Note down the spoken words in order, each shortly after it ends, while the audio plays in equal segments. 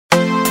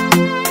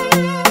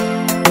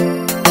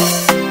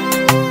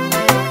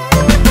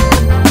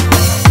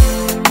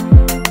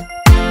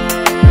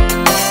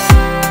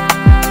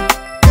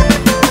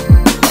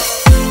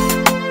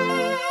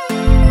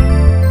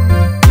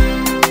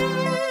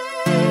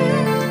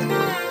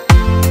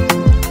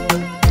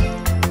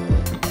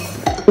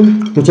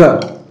Mucha.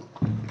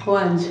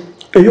 Wanje.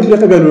 Eyo kuri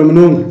akaganiro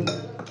munonga.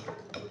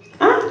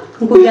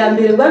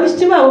 Nkugambire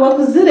babishiki babo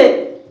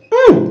bakuzire.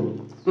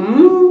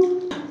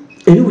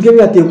 Eyo kuri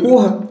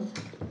byatekuha.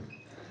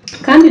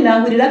 Kandi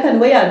nahurira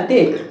kandi we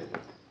yabiteka.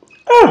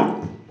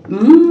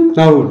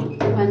 Nahura.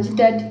 Wanje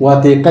daddy.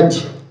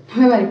 Watekaje.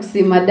 We bari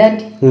kusima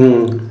daddy.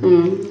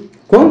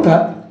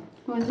 Konka.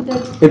 Wanje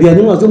daddy.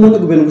 Ebyanyu mwazo mwana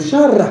gubena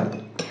gushara.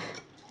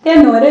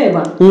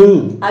 Noreba.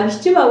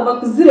 Abishiki babo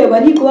bakuzire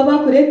bari kuba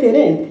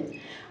bakureterende.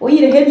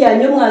 Oyirehe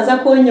byanyu mwaza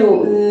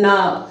konyo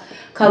na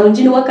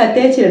karungi ni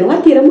wakatekere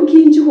watira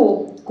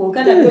mukinjiho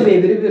konka nabyo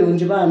bebere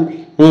birungi bambe.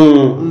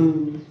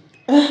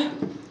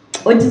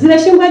 Ogizira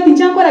shingwa ati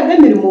ncyakora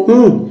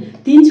mirimo.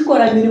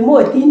 Tinchikora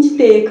mirimo,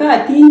 tinchiteka,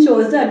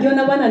 tinchoza byo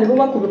nabana nibo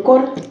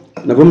bakubikora.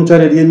 Nabo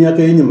mucyare riye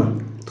myaka y'inyuma.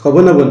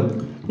 Tukabona bona.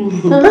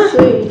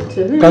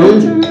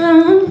 Karungi.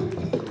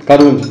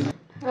 Karungi.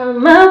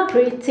 I'm a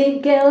pretty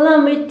girl,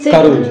 I'm a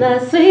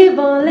sweet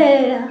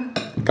bolera.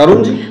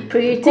 Karungi.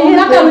 Pretty girl,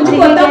 I'm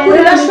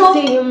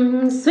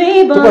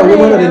sweet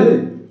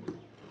bolera.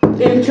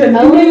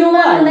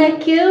 I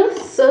like you,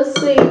 so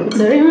sweet.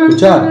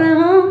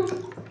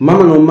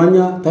 Mama no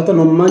manya, tata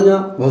no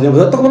manya,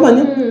 wazaza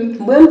takwamanya.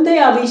 Mbwemte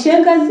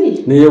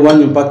yabishengazi. Niye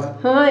wanyu mpaka.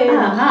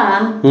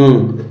 Aha.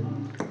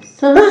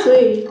 So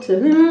sweet.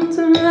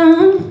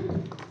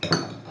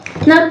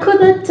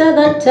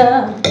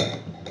 Nakudata.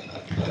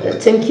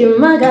 Thank you,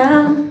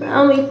 madam.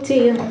 I'm with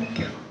you.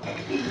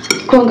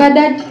 Konga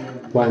daddy.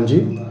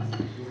 Wanji.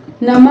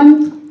 Na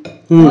mami.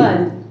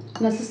 Wan.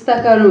 Na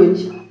sister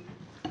Karungi.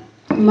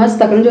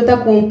 Master Karungi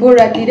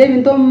utakumpura tire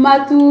bintu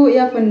matu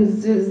yafani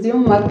zio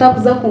mata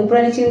kuza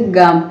kumpura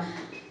n'ikingamba.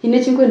 Ine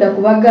kinkwenda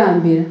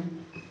kubagambira.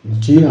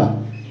 Chiha.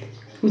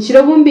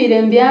 Mukiro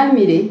bumbire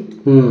mbyamire.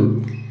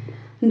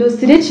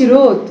 Ndosire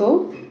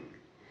kiroto.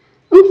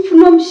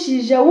 Mfuno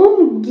mshija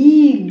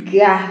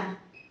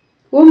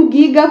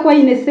womugiga kwa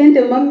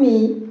inesente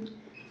mami.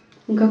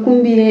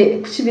 Ngakumbire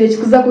kuchibire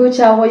kikuza koyo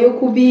cyaho yo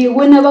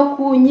kubiwe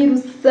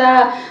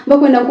nabakunyirusa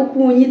bakwenda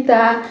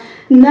kukunyita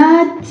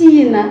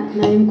natina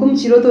naye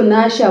mkumchiroto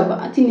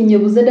nashaba ati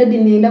ninyebuze dadi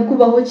nenda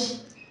kubaho ki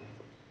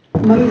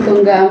mami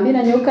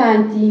tongambira nyo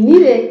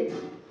kantinire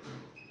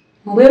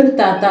Mbwe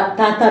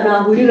tata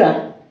nahurira.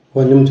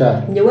 Wanyu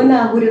mucyara. Nyewe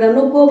nahurira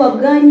no bwoba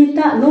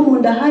bwanyita no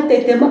munda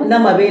hatetema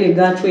n'amabere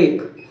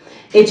gacweka.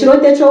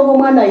 Ekirote cyo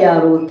mwana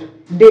yarota.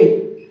 De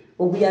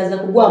ubuyaza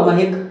kugwa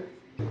amahega.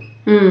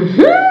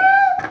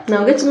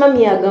 Nange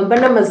chimami yagamba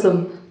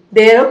n'amasomo.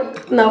 Dero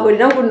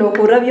nahurira ngo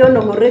nohura byo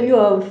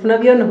wafuna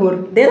byo nohura.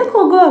 Dero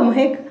kogo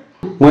amahega.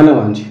 Mwana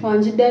wanje.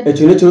 Wanje dad.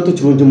 Ekyo ne kiroto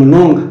kirungi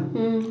munonga.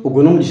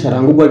 Ubwo no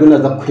mugisharango gwa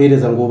naza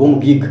kuhereza ngo ubo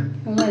mugiga.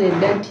 Wale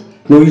dad.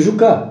 No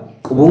wijuka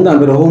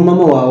ubungambira ho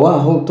mama wawe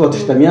aho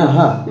twatushtamye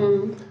aha.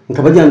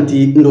 Nkabajya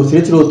nti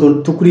ndosire kiroto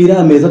tukurira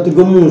ameza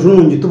turyo mu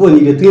njunungi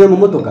tubonire twira mu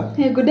motoka.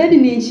 Yego dad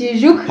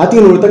ninchijuka. Hati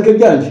no rutake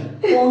byanje.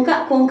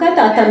 Konka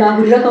tata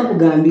nahurira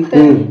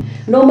kakugambira.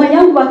 No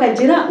manyangu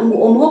bakagira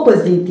ngo omu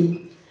opposite.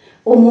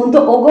 Umuntu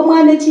ogo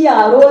mwana ki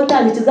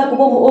yarota nikiza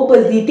kuba mu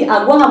opposite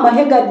agwa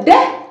amahega de.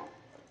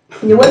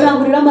 Nyewe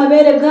nahurira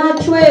amabere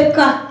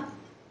gacweka.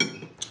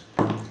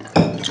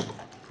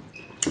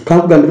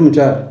 Kakugambira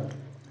mucyara.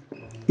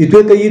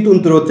 Itweka yitu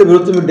nturotse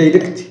birotse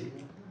direct.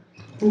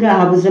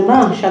 Ngahabuze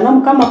mansha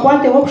namukama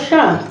kwate ho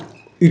kusha.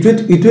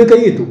 Itweka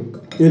yitu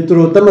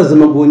nturota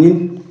mazima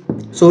bonyine.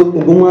 So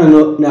ubwo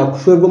mwana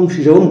nakushwerwa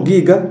mushije wo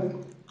mugiga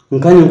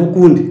nkanye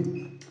ngukundi.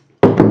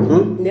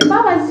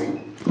 Nembabazi.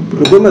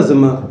 Ubwo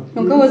mazima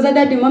Nkawoza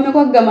dadi mame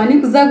kwa gamani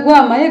kuzagwa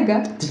amahega.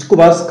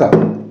 Tikubasika.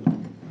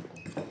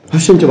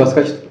 Hashinje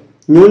basika.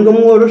 Nyondo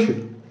mworoshe.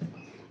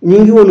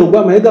 Nyingi wono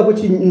gwa amahega ko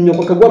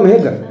nyoko kagwa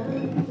amahega.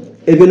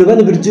 Ebintu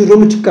bane birjiro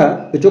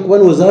muchika ecyo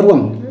kubana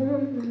uzarwamo.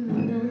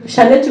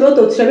 Shane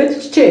kiroto tushabe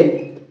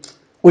tucicene.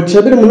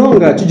 Ochabire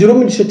munonga kijiro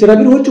mugishekera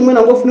biriho kimwe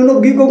nango fune no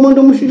bwigo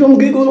mondo mushijo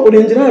mbwigo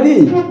urengera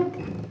hari.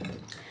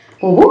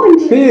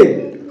 Ubundi.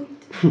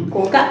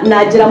 Konka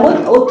nagira mo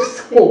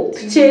otusko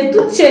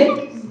tuce.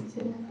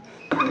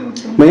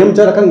 Maya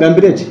mucyara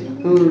kangambire ki?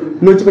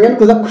 No kibanya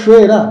kuza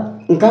kushwera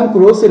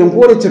nkankurosere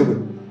nkorekerwe.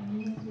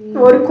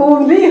 Ori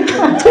kumbi.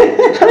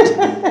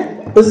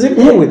 Uzi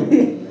yewe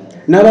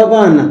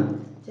n'abana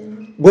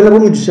bona bo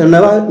mugisha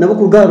nabo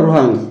kugara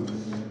ruhanga.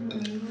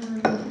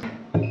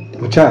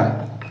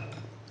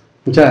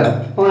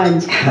 Mucyara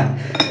Wanje.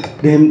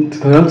 Dem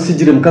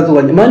twaramusigire mukazo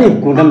wanje mani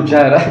kunda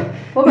mucyara.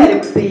 Wabare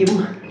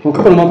kusima.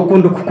 Ukakora mako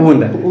kundo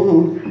kukunda.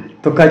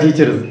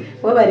 Tukajikiriza.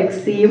 Wabare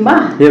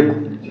kusima. Yego.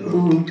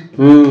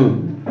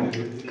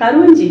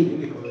 Karungi.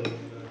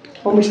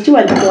 Omushiki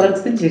wanje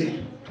twarakusigire.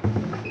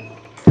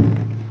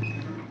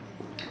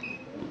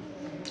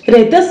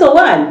 Rete so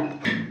wani.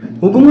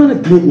 Ubwo mwana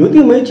nyote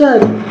mu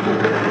cyari.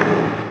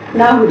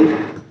 Nahurira.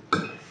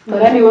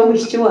 Murani wa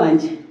mushiki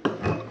wanje.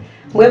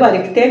 Mwe bari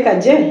kuteka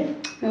je.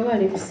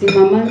 Wale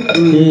kusima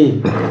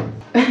mami.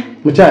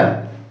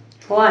 Mucyara.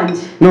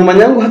 Wanje. No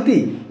manyangu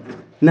hati.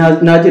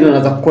 Nagenda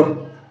naza gukora.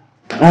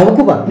 Abo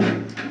kuba.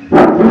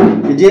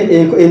 Ije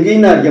engi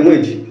narya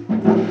mweje.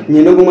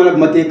 Nyine ngo mwana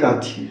kumateka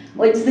ati.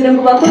 ogizire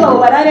ngo bakuru abo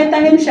barareta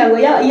nk'emishango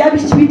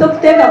yabishiki bito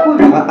kuteka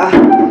kubi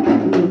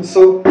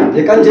so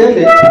reka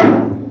ngende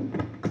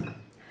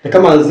reka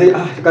manze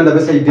reka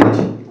ndabese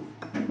yibiki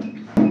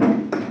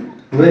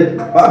we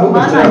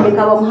mwana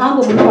kaba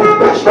muhango muno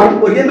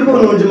ugende ko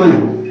nunje mani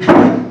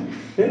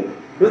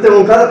rute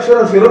mu kaza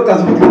kushora shwero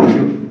kaza mutyo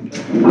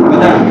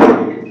madam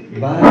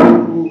bye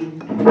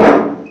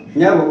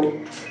nyabo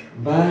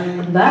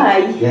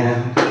bye yeah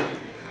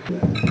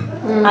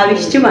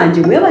abishiki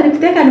banje mwe bari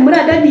kuteka ni muri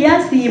adadi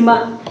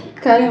yasima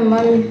kare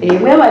mami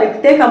mwe bari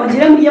kuteka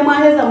mugire mujye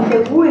mwaheza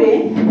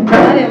mutegure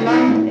kare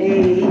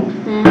mami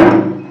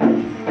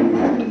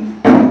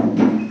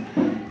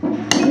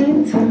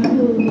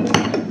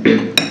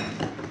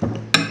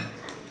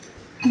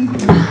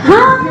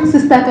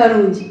Sister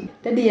Karungi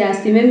dadi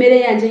yasime mere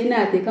yanje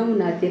inateka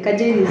munateka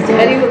jerizo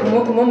ariko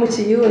kuma mu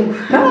kiyungu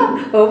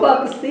oba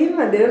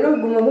kusima dero no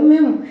guma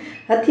gumemo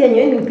ati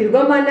yanyoye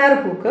nipirwa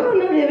manaruhuka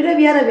none bire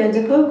byarabyanze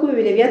ko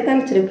kubire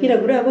byatandikire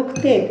kwiragura abo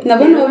kuteka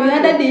nabona obi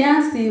dadi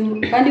yasima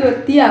kandi we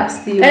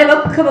yakusima ari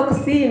bakaba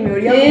kusima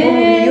uri mu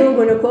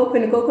biyungu no koko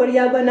ni koko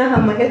ryaba naha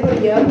mahego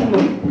ryaguma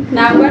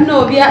nangwa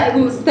no bya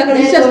Sister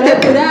Karungi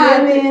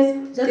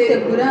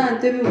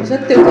jategurante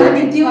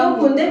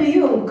igihugu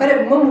ndebiyungu kare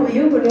mu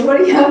biyungu niho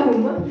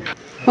ryaguma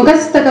Oga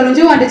Sister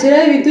Karungi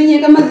wandekera ibintu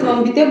nyeka mazima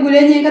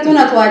mubitegure nyeka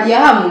tona twajya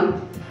hamwe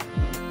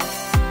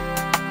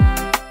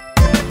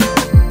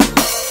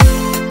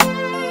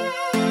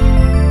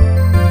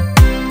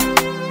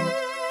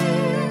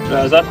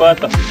Raza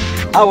kwata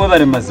awe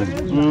bari mazima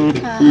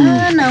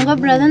nangwa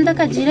brother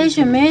ndakajira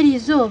ishomeri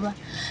izoba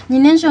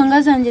nyine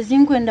nshonga zanje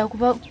zinkwenda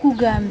kuba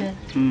kugambera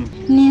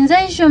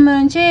ninza ishomero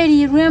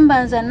ncheri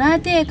rwembanza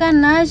nateka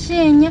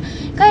nashenya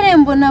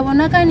karembo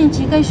nabona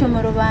kanicika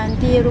ishomero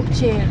bandero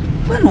kuchera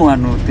bano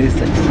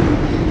wanotesa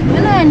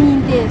Bana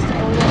nindesa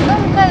olonda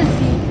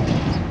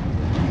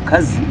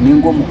kazi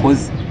ningo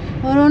mukozi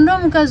orondo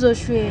mukazi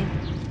oshwere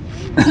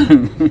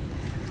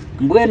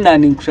mbwena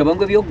ninkushaba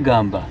ngo byo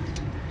kugamba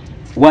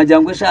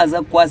wajangwe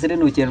shaza kwasere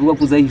nokererwa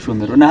kuza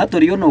hishomero na hato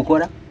riyo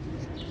nokora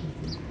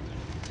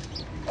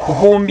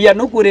kuhumbya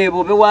no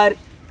kureba be wari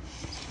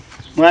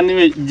mwani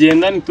we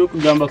genda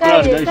nitukugamba kuri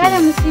arga kare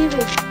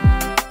musibe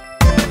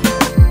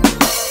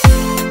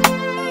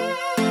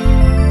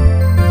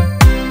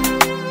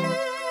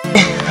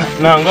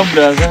nanga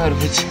braza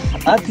haruki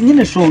ati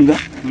nyine shonga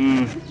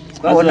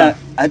ona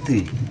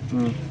ati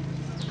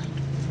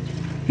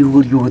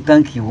ihuryo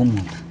butanki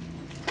y'umuntu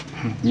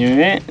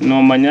nyewe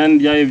no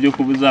manyandi yayo byo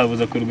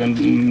kubuzabuza kurwa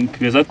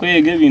peza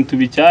kwege ibintu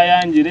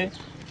bicyayangire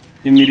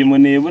imirimo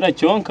nebura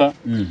cyonka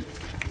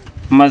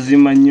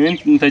mazima nyewe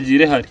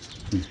ntagire hari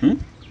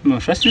no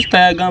sha sister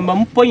yagamba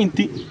mu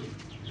point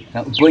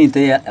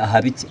ya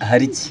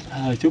hariki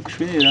cyo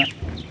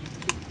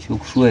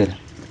kushwera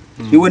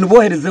iwe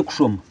nibohereze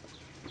kushoma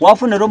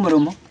wafune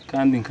romo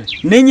kandi nkaje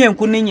ninye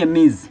nku ninye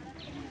mizi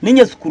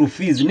ninye school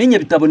fees ninye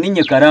bitabo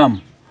ninye karamu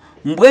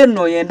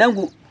mbweno yenda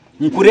ngo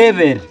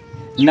nkurebere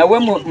nawe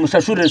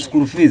mushashure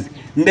school fees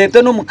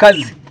ndete no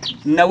mukazi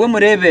nawe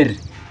murebere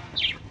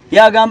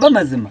yagamba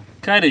mazima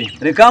kare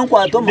reka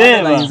nkwato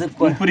mwana bahinze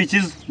gukora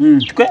mpurikizo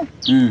twe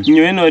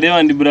nyewe no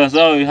reba ndi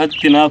braza wawe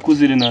hati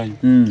nakuzire nanyu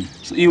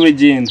iwe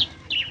genda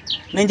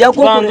ninjya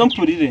ko banzo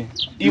mpurire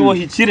iwo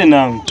hikire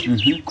nangu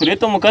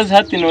kureta mukazi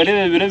hati no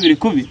rebe biro biri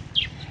kubi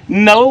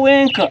nawe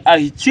wenka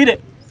ahikire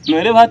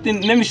no reba hati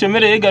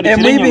nemishomere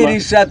yegarukire nyuma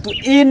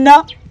M23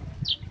 ina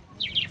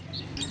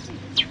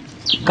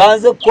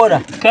kaze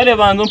kora kare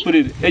banzo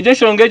mpurire eje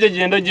shongeje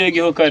genda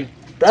jegeho kare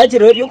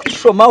takiriwe byo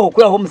kwishomaho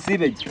kuri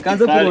musibeje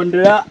kanze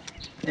kurondera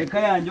eka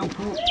yanjye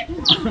ku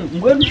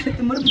ngwe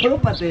muri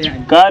property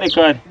yanjye kare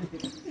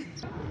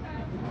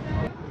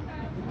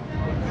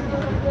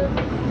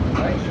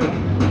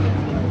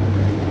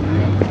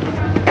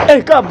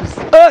kabus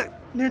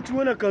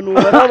nitubona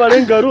kanumba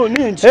n'abarengaro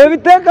ninki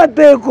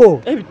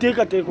ebitekateko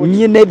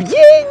nyine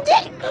byinge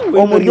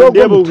umuryo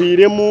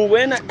buhiremo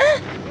wena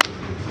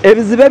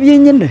ebizibe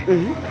by'inyine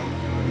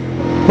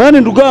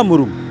mwana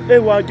ndugamuru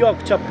wajya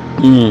wakuchapa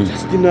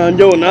just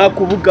nanje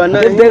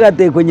onakubugana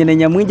ebitekateko nyine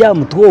nyamwijya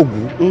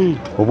mutwogu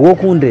ubwo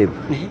kundeba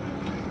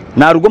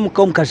narugo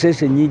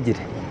mukasheshe nyigire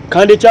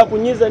kandi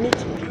cyakunyiza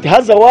niki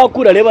haza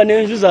wakura reba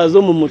nenju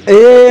zazo mu mutwe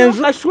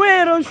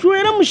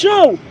ashwera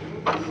mushawo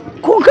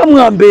kuka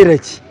mwambera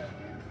ki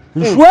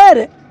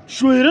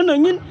shwere na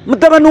nyine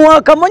mutabani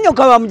wakamonyo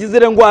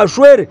kabamugizire ngo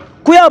ashwere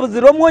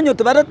kuyabuzira mwonyo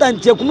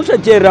tebaratangiye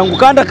kumushakera ngo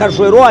kandi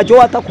akashwero wacyo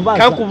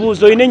watakubaza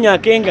kakubuzo ine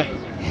nyakenga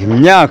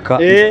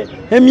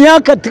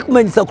imyaka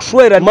tikumanyisa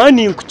kushwera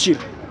mani nkukira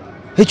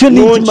icyo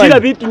ni ikimara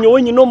bitinye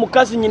wonye no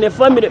mukasi nyine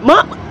family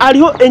ma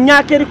ariho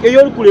enyaka eriko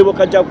yo kureba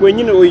kajya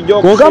kwenyine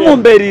oyijyo konga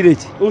mumberire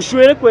ki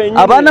ushwere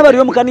kwenyine abana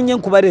bariyo mukaninye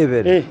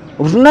nkubarebera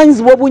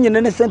ubunanyizi bwo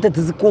bunyine ne sente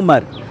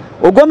tizikumara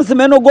ubwo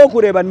musimeno go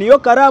kureba niyo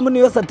karamu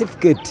niyo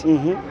certificate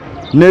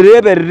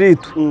nerebere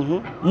ritu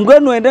mbwe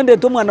nuende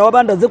ndete umwana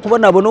wabandi aze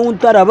kubona abo no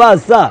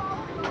untarabasa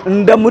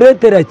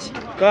ndamuretera ki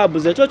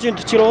kabuze cyo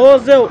kintu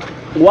kirohozeho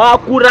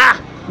wakura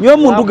niyo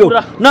munduge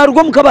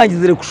narugo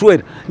mukabangizire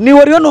kushwera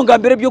niwe riyo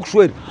nongambere byo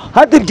kushwera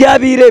hati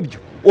byabirebyo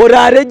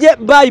orarege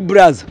bye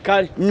brother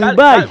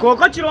bye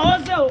koko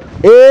kirohozeho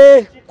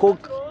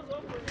koko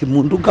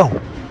timundugaho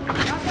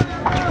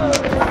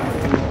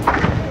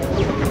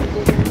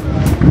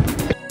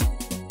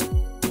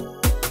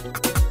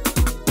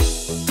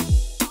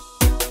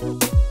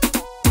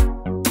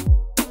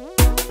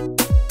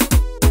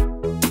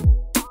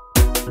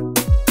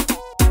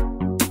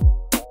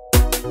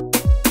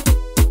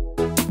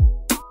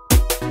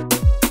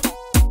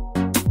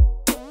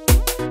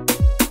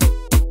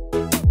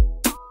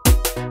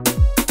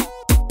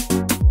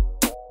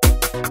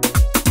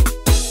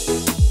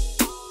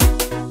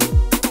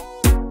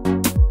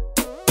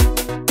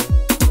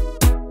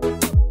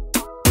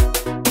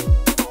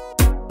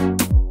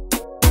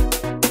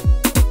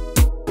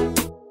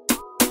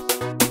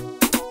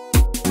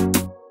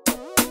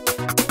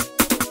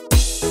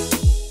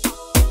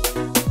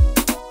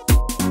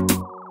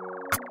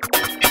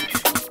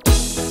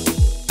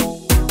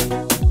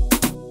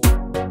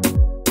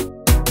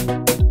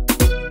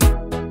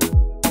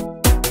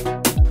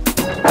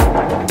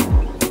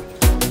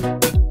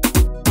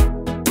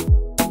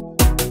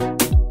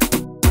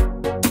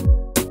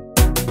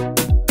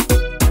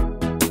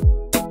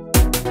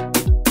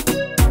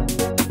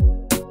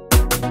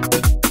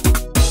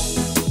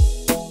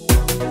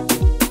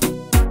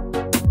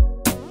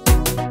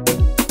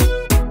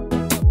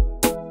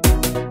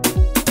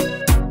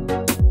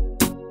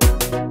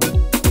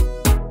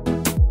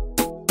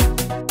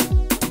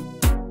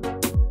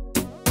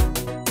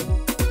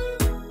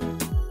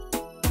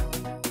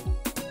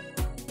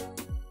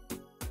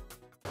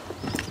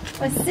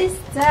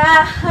Sister,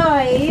 how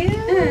are you?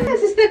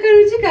 Sister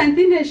Karuji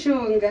kantine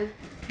shonga.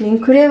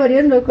 Ninkureba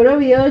rero ndokora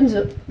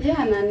biyonjo.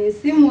 Yana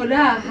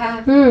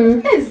nisimuraha.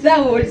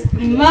 Ezawo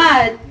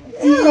smart.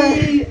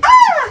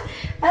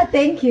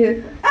 Thank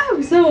you.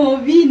 Usawo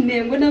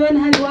bine mbona bana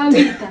hari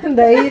wambita.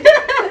 Ndahita.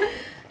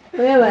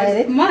 Wewe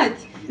bare. Smart.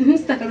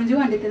 Sister Karuji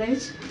wandetera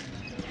biki?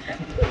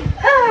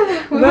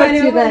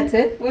 Wewe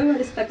bare. Wewe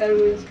Sister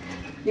Karuji.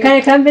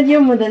 Kare kambe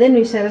niyo mudade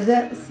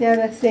nisharaza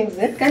siara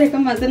senze. Kare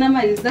kamaze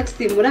n'amariza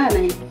kusimurana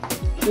nje.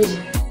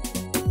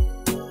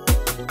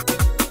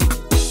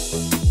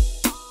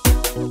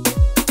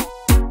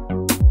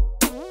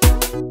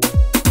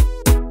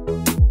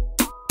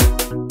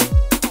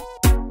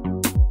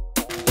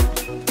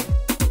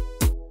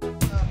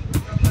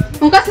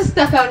 Mukasi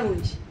Sister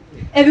Karuji.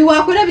 Ebi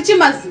wakora biki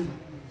mazima?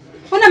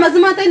 Ona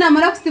mazima ata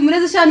inamara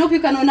kusimureza cyane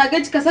ukwikanona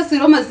gaci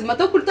kasasiro mazima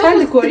to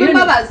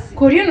babazi.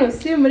 Koriyo no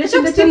simure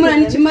Simura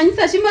ni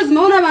kimanyisa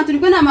kimazima ona abantu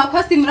riko nama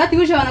kwasimura ati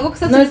uje bana go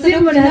kasasiro. No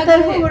simure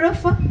hatariho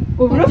uburofa.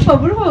 Uburofa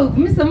buriho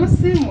kumisa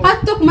musimu.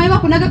 Hato kumayiba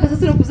kunaga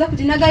kasasiro kuza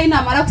kujinaga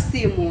inamara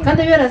kusimura.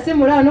 Kandi byo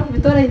rasimura no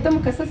kubitora hita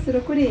mukasasiro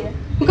kuriya.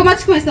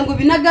 Mukamachi kwesa ngo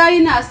binaga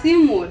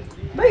inasimura.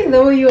 By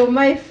the way, you're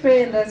my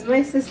friend as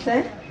my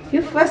sister.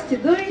 You first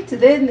do it,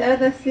 then the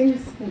other things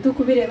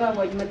ntukubireba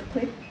nyuma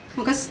tukwe.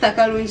 Mukasi Sister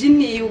Karuji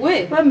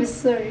niwe. I'm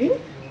sorry.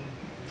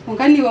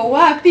 Ungani wa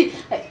wapi?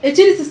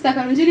 Echiri Sister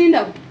Karuji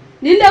linda.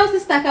 Linda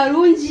Sister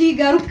Karuji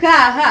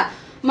garukaha.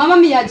 Mama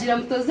miyagira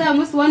mutoza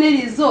musi wane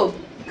rizo.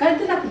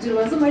 Kandi nakugira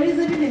bazo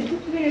marizo bine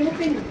ntukubireba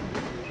peni.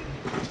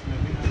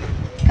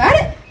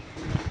 Kare.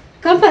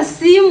 Kampa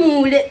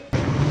simule.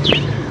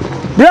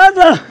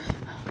 brother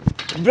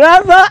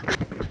brother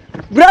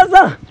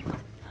brother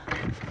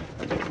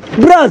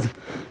brother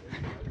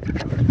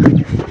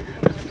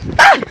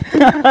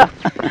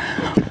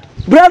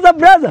brother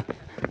brother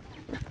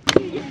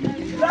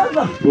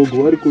brother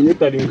gogo wari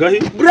kunyetari ngahi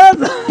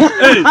brother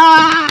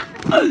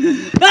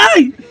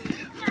hey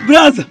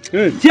brother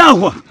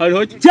cyahwa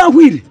hariho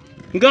cyahwire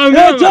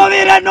ngambira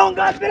cyobira no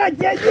ngambira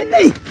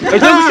cyegine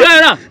ejo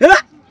kushera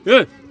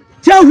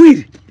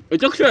cyahwire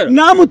ejo kushera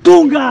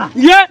namutunga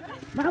ye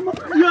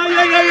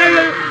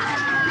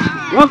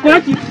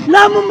wakwaki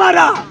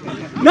namumara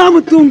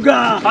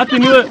namutunga ati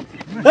niwe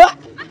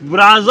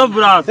braza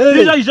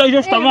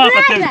ija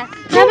stamaka tebe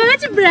Baba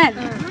wachi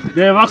brother.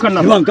 Deva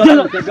kana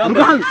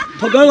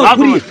pagaga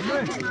kuri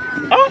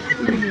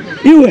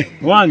iwe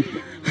one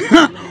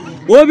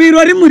obiro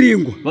ari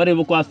muringo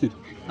barebo kwasira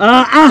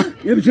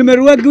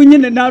yebyemerwa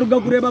gunyine naruga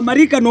kureba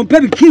marika no pe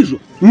bikijo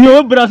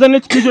nyo braza ne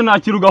kijo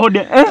nakiruga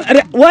hode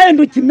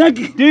waendo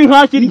kinagi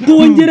tinkakiri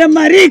tungire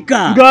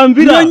marika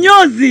ngambira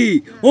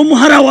nyozi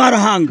omuhara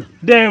warahanga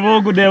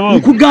devo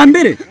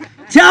kugambere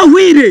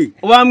cyahwire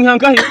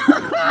wamwihankahe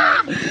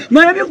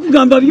mayabe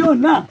kugamba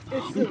byona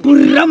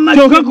kurama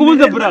cyoka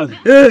kubuza braza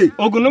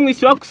ogo no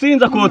mwishywa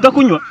kusinza kota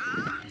kunywa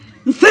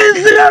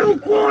nsinzira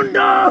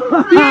rukundo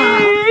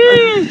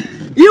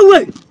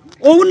iwe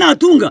obu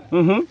natunga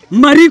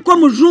mariko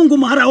mujungu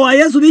muhara wa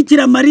Yesu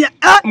bikira Maria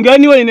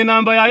ngani wene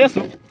namba ya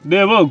Yesu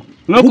devogo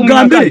no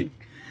kugambere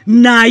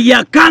na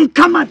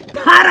yakankama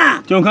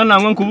tara cyonka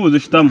namwe kubuza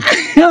shitamu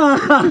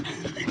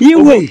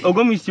iwe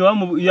ogo mwishywa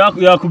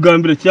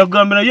yakugambira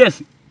cyakugambira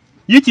Yesu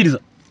yikiriza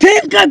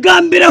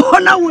tekagambira ho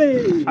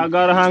nawe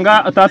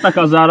agarahanga atata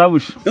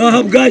kazarabusha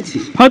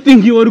bwaki hati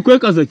ngiwo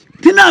rikwekaza ki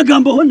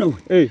tinagamba ho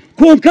nawe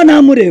konka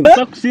namureba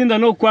sakusinda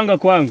no kwanga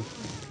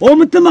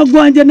umutima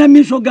gwanjye na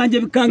misho ganje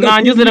bikanga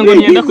nangeze ngo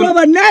nyenda ku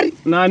banari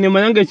na nyuma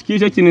yange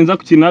kikije kininza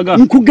kukinaga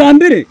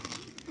nkugambire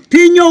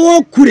tinyo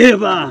wo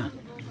kureba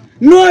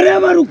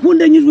noreba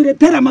rukunde nyijure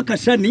tera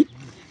amakashani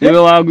ewe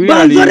wagwira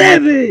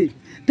bazorebe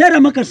tera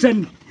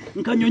amakashani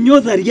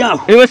nkanyonyoza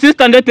ryaho ewe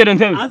sister ndetere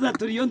ntebe aza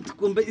turiyo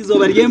tukumbe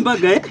izoba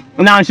ryembaga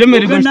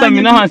nanshemera ibyo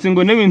stamina hasi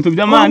ngo n'ibintu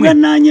by'amani wowe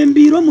nanye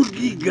mbiro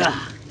mugiga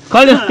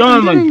kale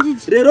stamina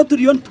rero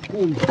turiyo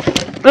tukumbe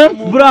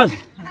bras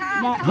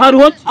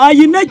hariho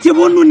ayine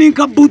kibunu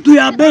ninkabutu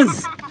ya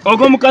benzi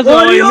ogo mukazi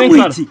wawe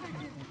yemenkara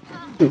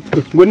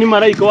ngo ni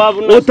marayika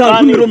wabuna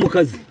otantumiro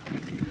mukazi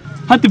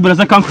hati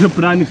baraza kankure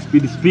plan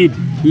speed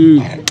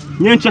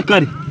nyencha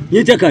kare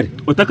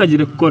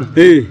utakagire gukora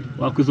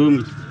wakuzo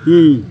mwiki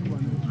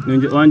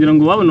wangira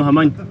ngo wabona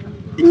hamanya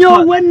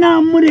nyowe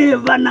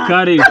namureba na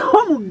kare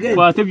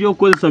kwate byo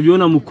kozesa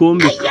byona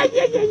mukombe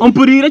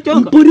ompurire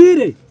cyo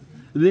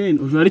then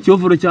ujari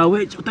cyovuro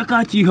cyawe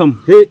utakakihamo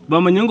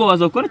bamanye ngo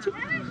bazakora ki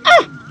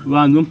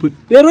bantu mpuri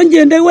rero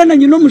ngende wena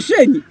nyino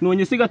mushenyi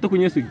nonye sigato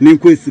kunyesiga ni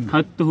kwesiga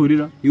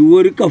hatuhurira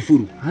iwe ri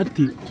kafuru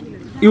hati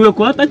iwe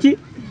ko hataki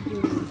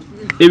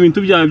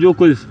ebintu byawe byo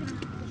kozesa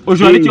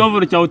ujari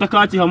cyovuro cyawe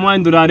utakakihamo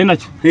andurare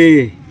nacyo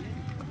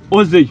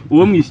ozeyo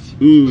uwo mwisi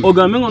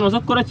ogambe ngo noza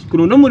gukora ki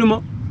kurundo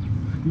murimo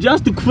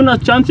just kufuna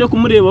chance yo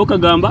kumureba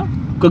ukagamba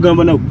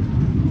nawe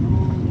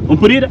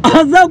umpurira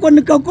azako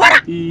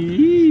nikakora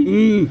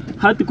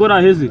hati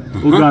kora heze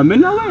ugambe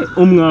nawe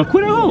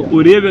umwakureho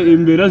urebe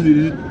imbere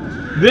ziri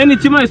then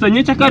ikimahisa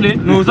nyecha kare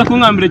nuza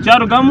kunkambire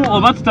cyarugamu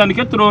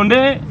obatutandike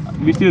turonde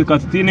bisi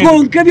katine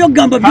konke byo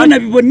gamba byona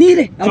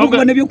bibonire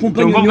ahubwo ne byo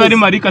kumpanya ngo bwari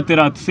marika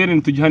teratusere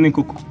ntujihane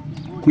koko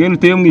mwene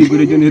uteye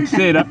mwigure je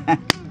netusera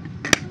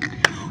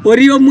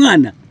oriyo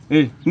mwana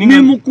ni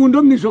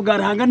mukundo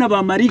mwishogaranga na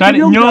ba marika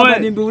byo gamba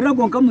nimbe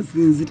uragonka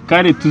musinzira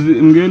kare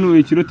ngenu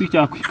ikiroti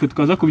cyakwika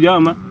tukaza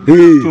kubyama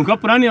cyonka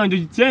plan yanjye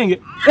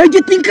gitsenge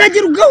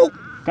gitinkagira ugaho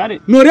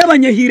kare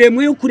norebanye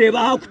hiremwe yo kureba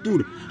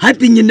hakutura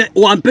hati nyine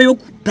wampe yo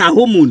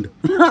kutaho munda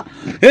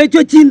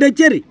ecyo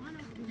kindekere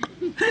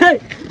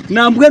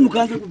nambwe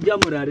nukanze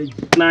kubyamurare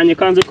nanye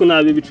kanze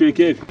kunabe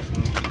bicweke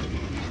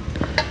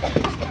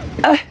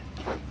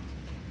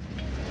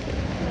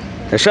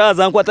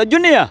eshaza nkwata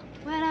junior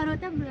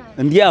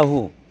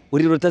ndiaho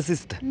uri rota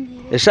sister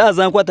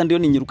eshaza nkwata ndio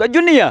ninyiruka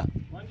junior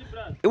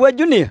iwe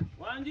junior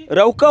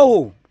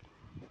raukaho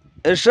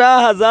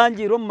eshaha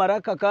zanjiro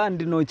maraka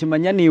kandi no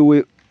kimanya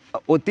niwe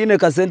otine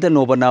kasente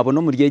nobona abo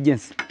no muri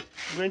agency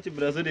benchi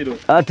braziliro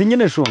ati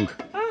nyine shonga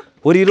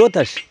uri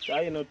rotashi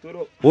sai no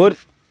turo ori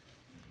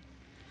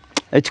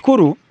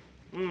ekikuru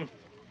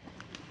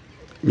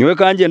nyowe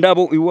kanje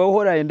ndabo iwe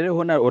uhora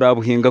endereho na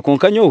urabuhinga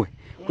konka nyowe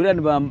kuriya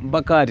ni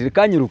bakari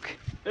kanyiruke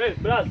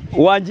bras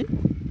wanji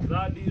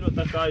zadiro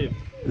takayo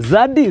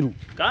zadiru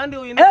kandi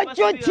uyine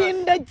ecyo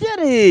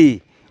kindekere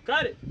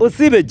kare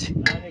usibeje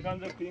nanye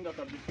kanze kuhinga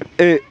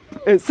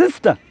kabisa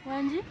sister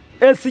wanji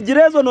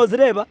sigirezo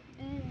nozireba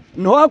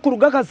no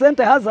hakuruga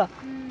kasente haza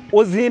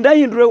uzihinda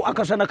hindure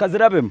akashana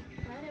kazirabemo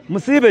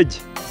musibeje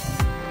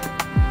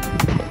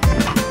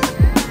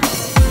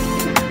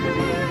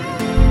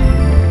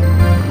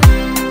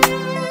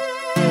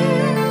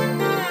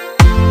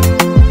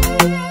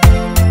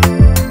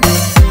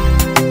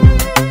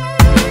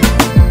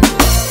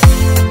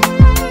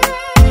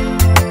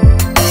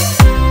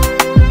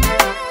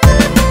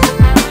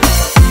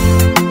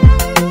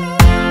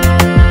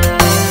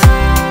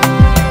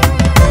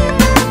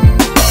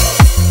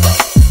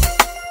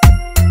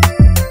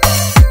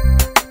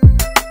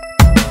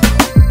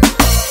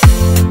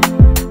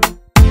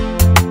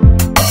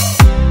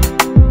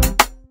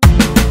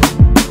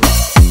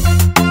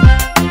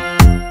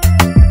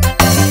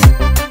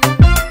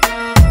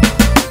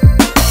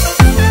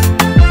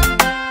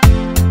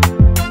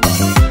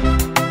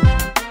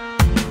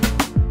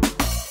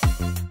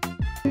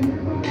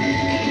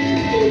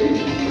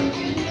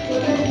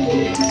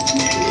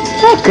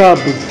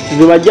kabu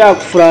zibajya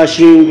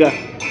kufurashinga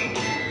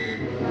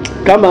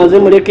kamanze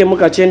mureke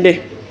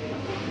mukacende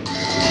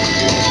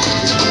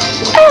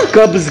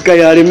kabu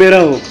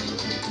zikayaremeraho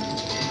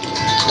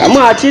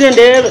kamwakire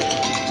ndebe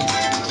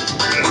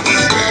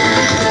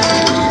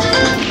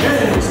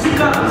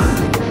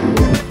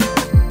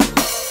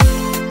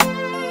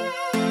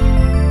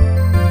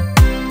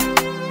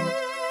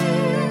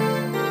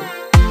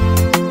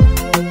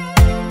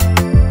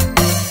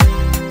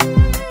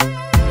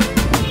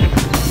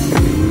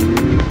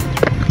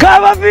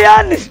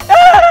Vianney.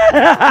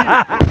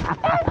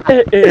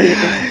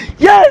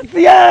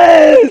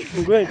 Yes.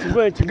 Ngwe.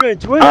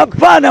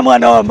 Hapana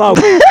mwana wa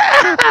mama.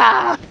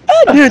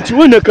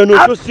 Nchibona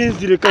kano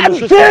sinzire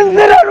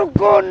sinzire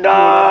rukundo.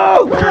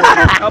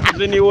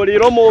 Abuze ni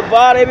woliro mu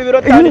bare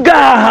bibiro tani.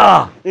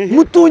 Ngaha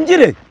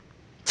mutungire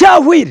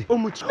cyahwire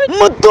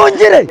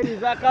mutungire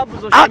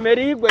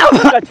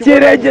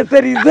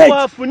kiregeserize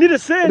wafunire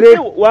sente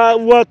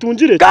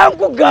watungire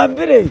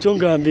kankugambire cyo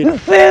ngambire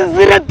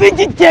sinzire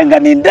tigicenga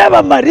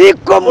nindeba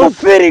mariko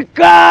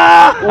mufirika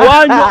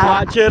wanyo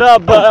kera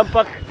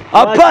mpaka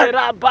apa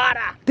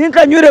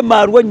tinkanyure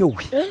marwa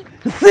nyuwe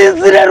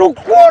sizire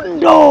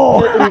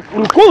rukundo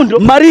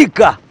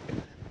marika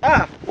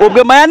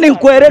ubwe mayani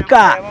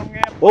nkwereka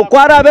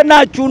okwarabe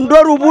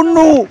nachundo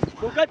rubunu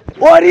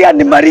oria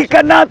ni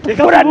marika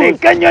natukura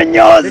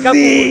nikanyonyozi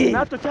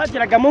nato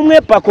cyagiraga mu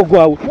mwepako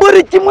gwawe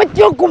buri kimwe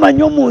cyo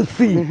kumanya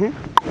umunsi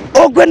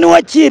ogwe ni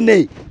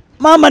wakine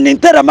mama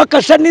nintera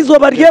makasha nizo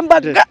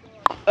baryembaga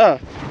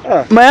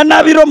maya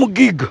nabiro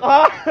mugiga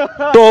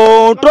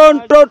to to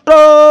to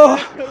to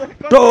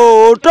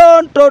to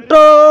to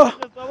to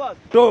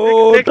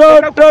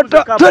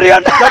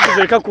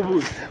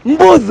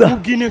mbuza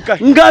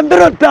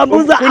ngambiro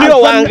tambuza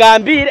kuniyo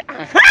wangambire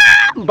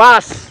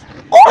basi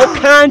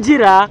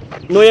okangira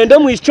noyende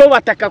mwisho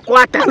wataka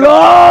kwata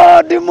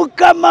Lord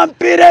mukama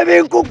mpire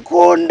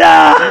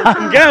binkukunda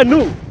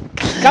ngenu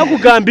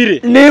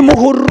kakugambire ni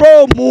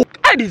muhuromu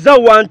ariza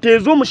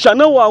wantezo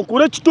mushana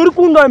wankure kitori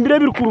kungambire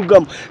biri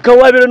kurugama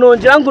kawabire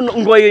nongera ngo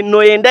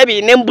noyenda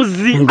bine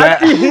mbuzi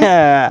ati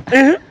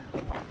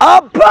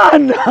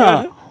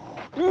apana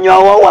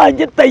nyawa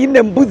wanje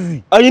tayine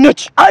mbuzi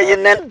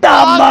ayine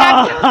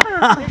ntama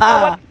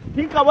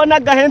tikabona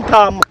gahe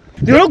ntama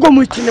ndirogo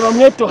mukine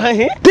bamweto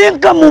hehe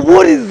tinka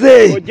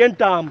muburize oje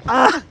ntama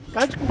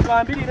kandi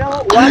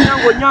kugambiriraho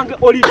wanyango nyange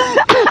ori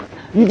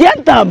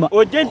ngentama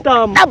oje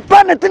ntama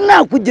apana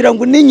tina kugira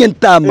ngo ninye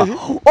ntama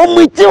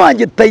omwiki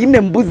wanje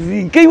tayine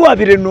mbuzi nkai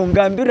wabire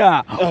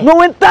nungambira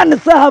nowe ntane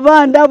saha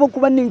banda abo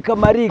kuba ninka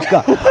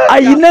marika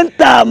ayine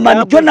ntama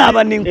nicyo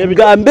naba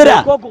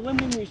ninkugambira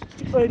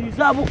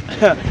Elizabu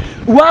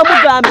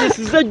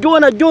wamugambisize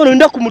jona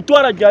nda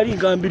kumutwara jari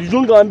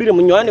ngambirizo ngambire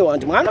munywane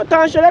wanje mwana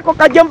tanshereko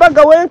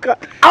kajembaga wenka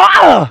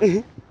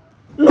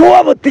no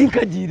wabo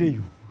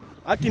tinkagireyo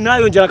ati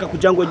nayo njaraka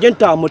kujango je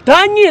ntamo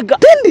tanyiga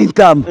tindi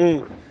ntamo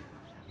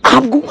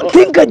abwo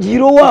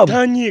tinkagiro wabo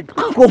tanyiga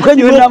ko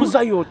kanywe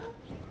namuzayota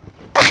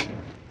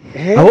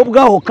abo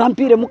bwaho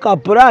kampire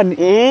mukapurani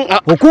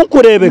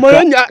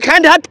ukunkurebeka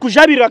kandi hati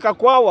kujabirira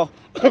kakwawa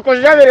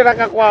kujabirira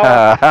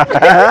kakwawa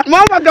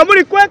mama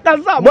gamuri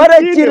kwekaza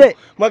barekire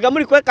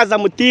magamuri kwekaza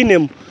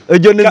mutine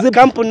ejo nizi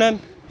kampuna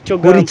cyo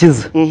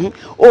gurikiza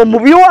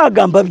omubi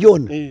wagamba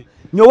byona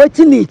nyowe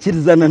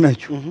kinikirizana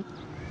nacyo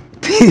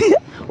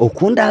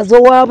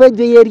okundazo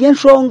wabeje yeri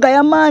enshonga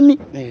yamani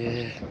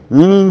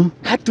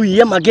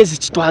hatuye magezi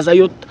kitwaza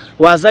yota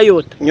waza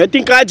yota nyoti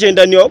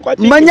nkagenda niyo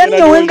kwati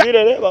manyanya wenga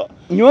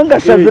nyonga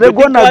shazire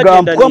gona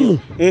gampwamu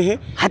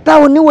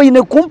hataho niwe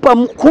ine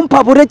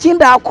kumpa bure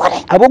kinda akore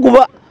abo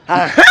guba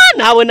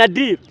nawe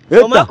nadir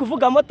mama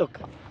kuvuga motoka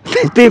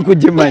tete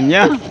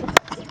kujimanya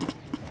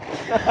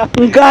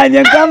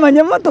nganya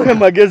kamanya motoka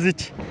magezi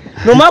iki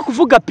mama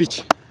kuvuga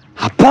pichi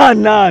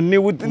hapana ni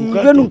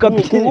ngenu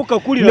kapiki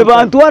ni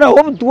bantu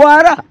waraho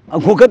butwara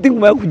akokati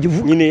nguma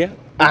kujivuga nyine ya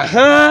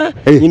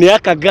nyine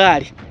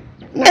yakagari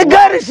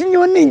egari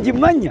shinyoni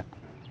ngimanya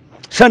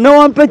shana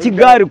wampe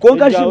kigari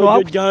konga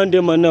shino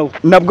jande manawe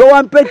nabwo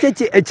wampe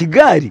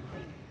ekigari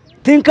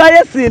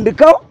tinkaye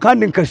sindikaho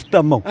kandi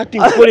nkashitamaho ati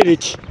nkorere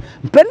iki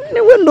mpeni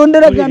niwe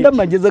ndondera ganda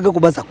magezaga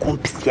kubasa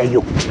kompisiya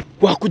yo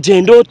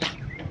wakugendota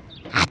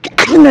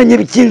ati nanye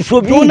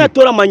bikinsho byona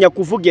toramanya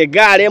kuvuga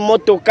egare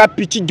motoka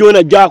pichi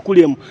jona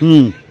jakulemo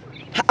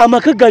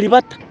amakagari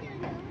bata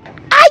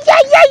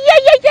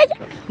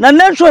na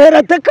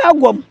nenshohera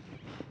tekagwamo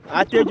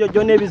atejo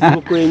jone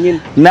bizibu kwenyine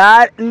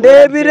na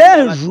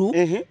ndebirenju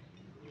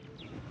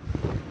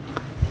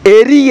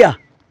Eria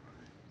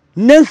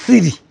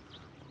Nesiri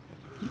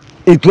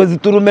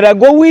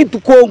itwaziturumirago witu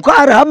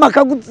konkara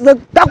hamaka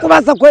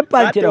takubasa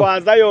kwepakira ati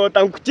waza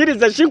yota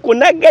nkukiriza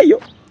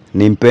shinkunageyo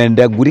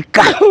nimpenda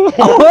gurika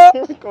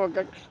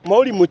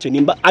mauri muche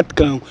nimba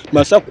atkangu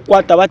masa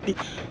kukwata bati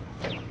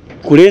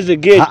kureze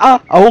gate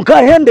aho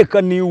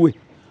nkahendeka niwe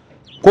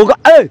konga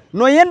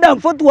no yenda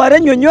mfotu ware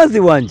nyonyozi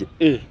wanje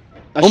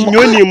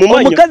ashinyoni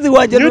mumanya umukazi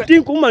wanje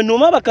nuti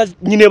kumanuma bakazi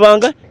nyine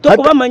banga to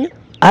kubamanya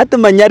hata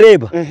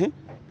manyareba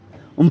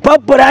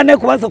mpapurane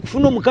kubaza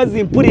kufuna umukazi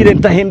impurire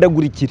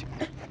ntahindagurikire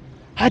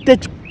hate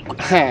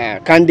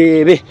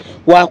kandebe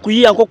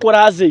wakuyiya nko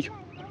korazeyo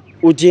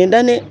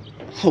ugendane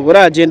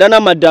uragenda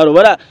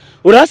n'amadaro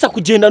urasa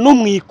kugenda no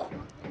mwiko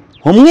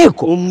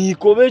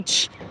umwiko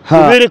beki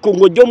ubereko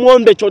ngo jyo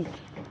mwombe cyo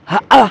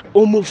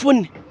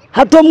umufune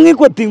hato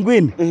mwiko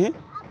tingwini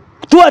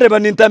tuareba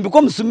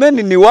nintambiko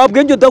musumeni ni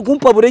wabwe njo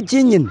takumpa bure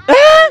kinyine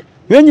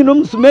yenyi no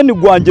musumeni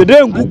gwanje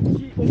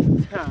rengugu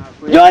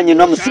yenyi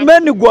no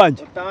musumeni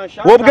gwanje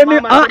wabwe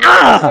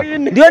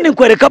ni ndio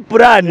nikwereka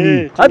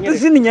plani hati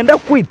sini nyenda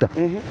kwita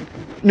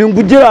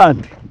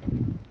ningugirande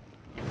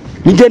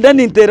nigenda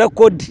nintera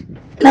kodi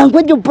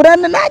nangwejo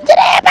plani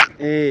nagereba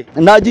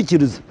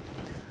nagikiriza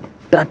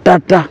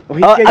tatata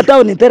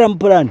atawo nintera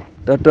plani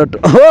tatata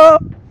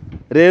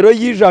rero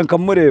yijanka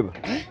mureba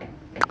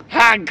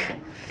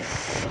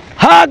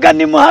haga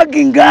ni muhaga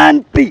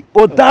inganti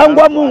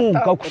otangwa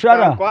munka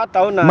kushara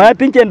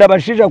mati ngenda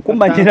bashija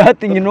kumangira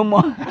hati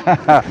nyinomo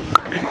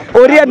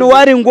oriya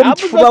nuwari ngo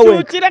mfuba we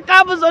ocyukire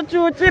kabuzo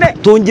cyukire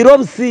tungiro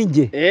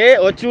businge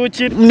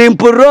ocyukire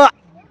nimpuro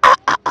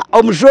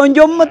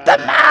omushonjo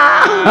mutana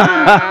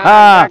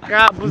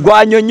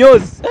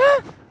gwanyonyozi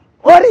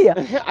oriya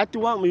ati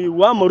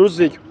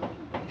wamuruzeyo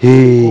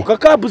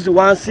ukakabuzi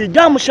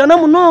wansijya mushana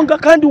munonga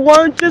kandi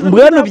wancheze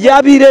mbwenu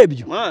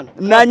byabirebyo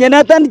nanye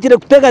natandikire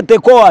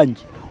kutegateko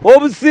wanje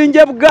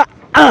obusinge bwa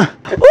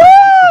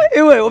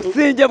iwe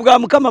obusinge bwa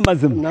mukama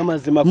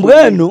mazima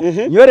mbwenu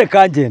nyore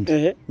kagenda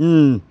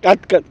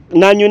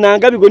nanyu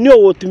nanga bigo niyo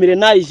wotumire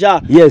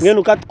nayija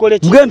mwenu katukole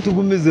ki mbwenu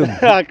tugumizemo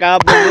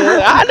akabuzi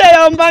ane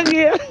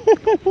yambangiye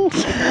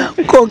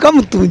konka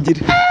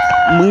mutungire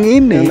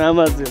mwine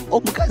namazima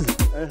omukazi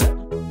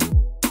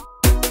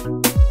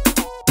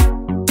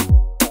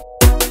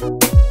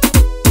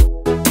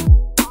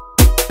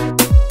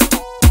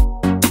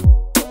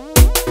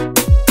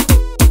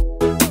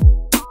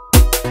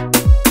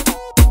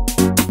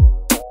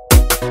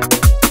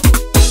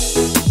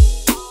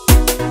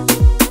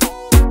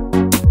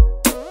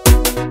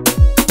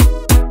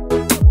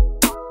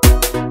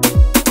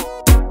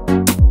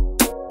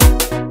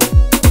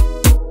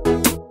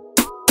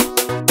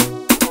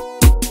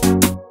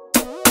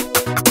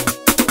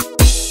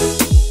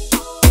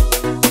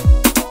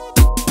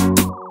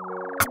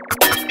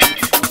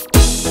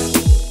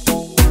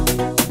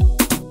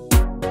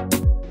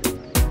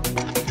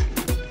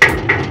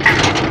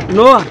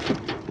Noa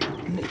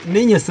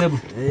ninye sebo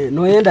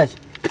noyenda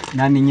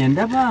na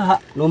ninyenda baha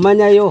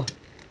nomanya yo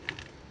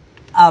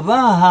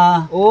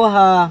abaha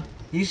oha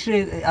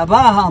ishe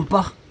abaha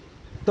mpa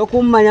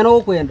tokumanya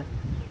no kwenda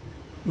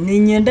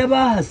ninyenda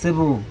baha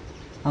sebo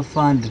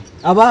afande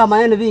abaha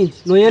mayene bingi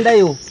noyenda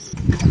yo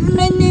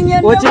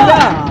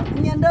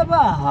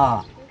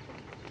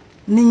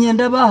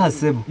ninyenda baha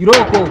sebo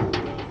iroko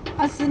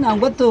asina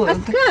ngoto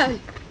Pascal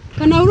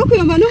kana uruko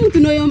yomba no mutu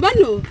no yomba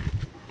no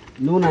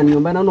nuna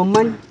nyomba na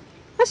nomanya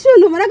asho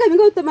no maraga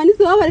bingo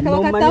utamanizo wabareka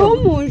bakataho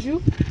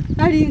munju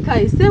ari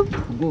nkaise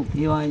go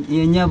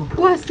iyo nyabo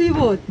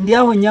wasibo ndi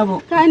aho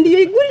nyabo kandi iyo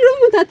iguriro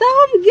mutataho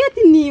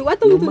mugeti ni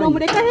wato mutu no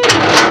mureka he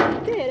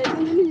tere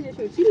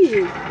n'inyigisho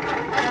kini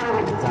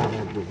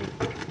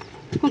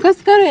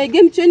Pascal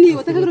yege mcheni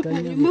watakagura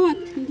kumurimo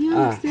ndi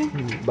hose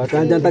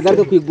batanja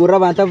ntagaruka kwigura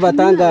abantu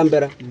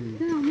batangambera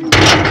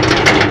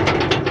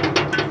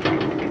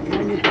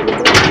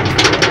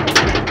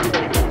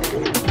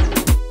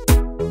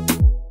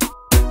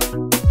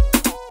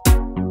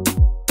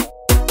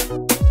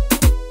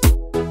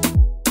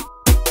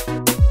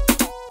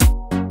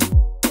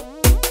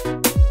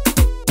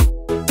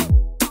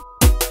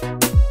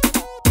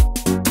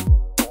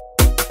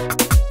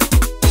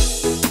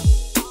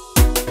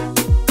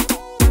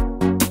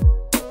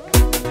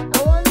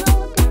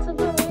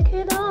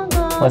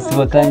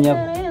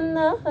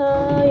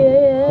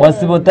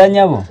wasibota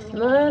nyabo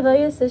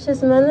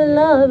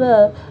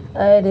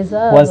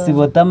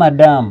wasibota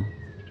madam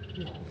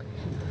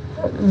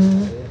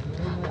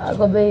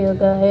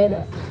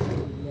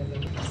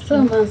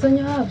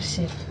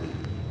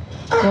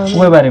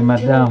we bare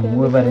madam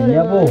we bare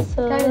nyabo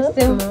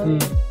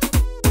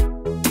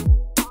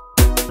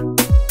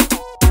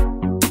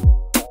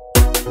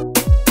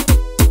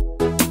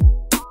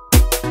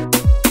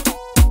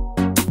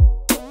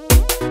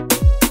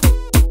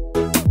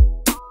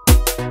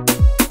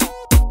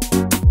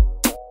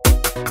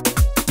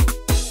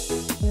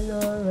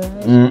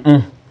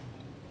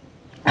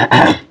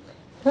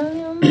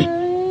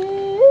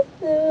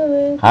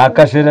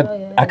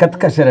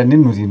akatkashera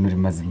ninuri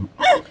mazima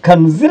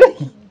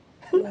kanuzirahi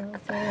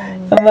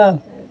ama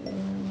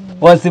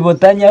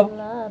wasibota nyabo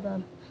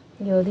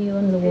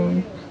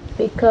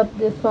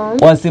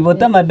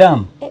wasibota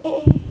madam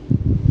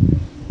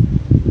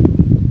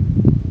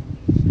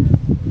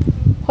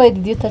Why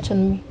did you touch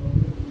on me?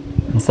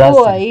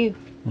 Who are you?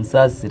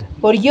 Nsasira.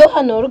 Oryo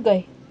hano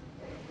urugaye.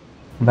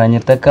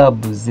 Banyita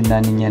kabuzi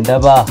na ninyenda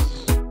baha.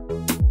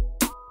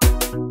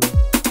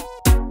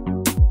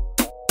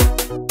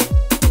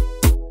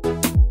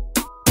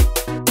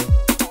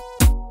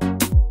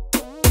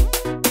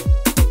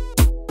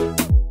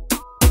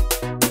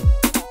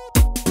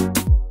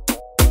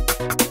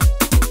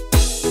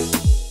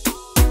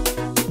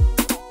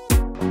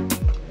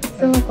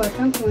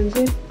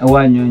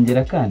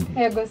 Wanyongera kandi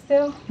yego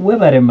sebo we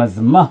bare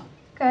mazima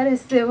kare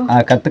sebo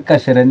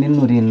akatukashera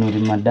ninuri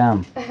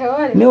madam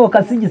niwo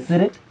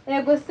kasigisire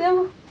yego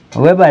sebo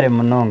we bare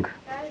munonga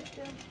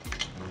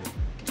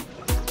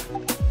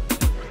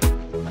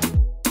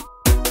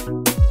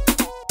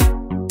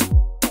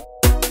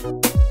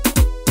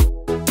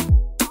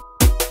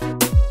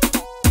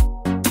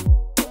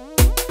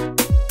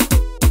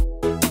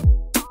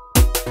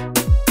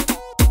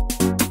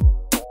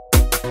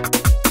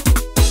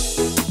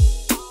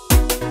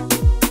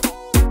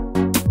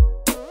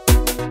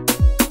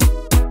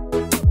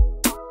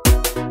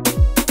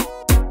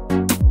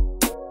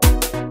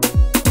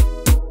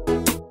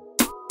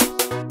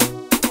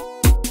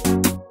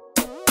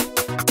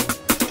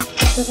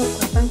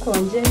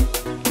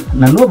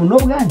na nobu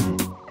nobwanje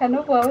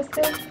kanobu wawe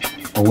se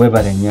owe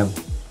bare nyabo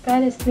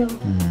kare se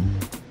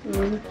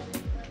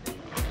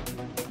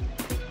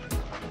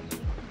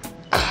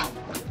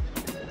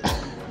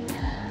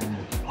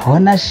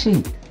hona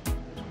shi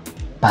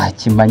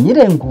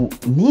bakimanyire ngu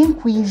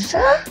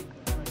ninkwija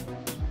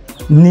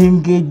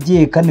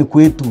ningeje kane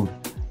kwetura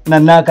na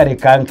nakare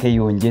kanke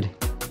yongere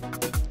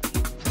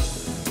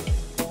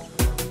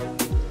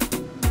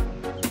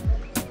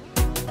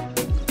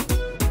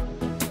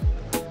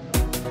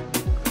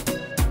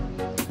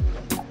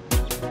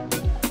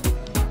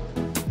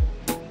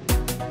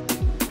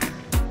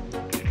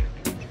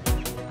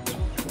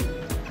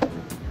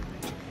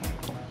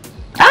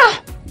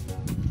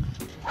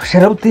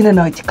Sharabutine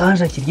na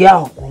kikanja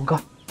kiryaho kunga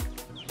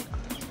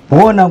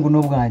ubona ngo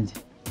n'ubwanjye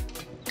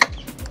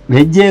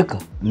begeka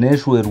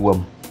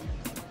neshwerwamo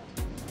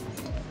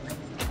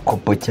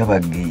kopo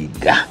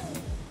cy'abagiga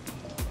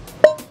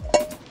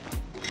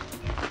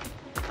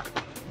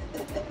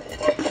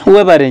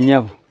we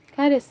barenyabo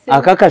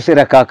aka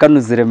kashera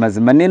kakanuzire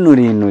mazima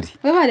n'inuri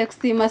we bare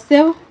kusima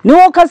sebo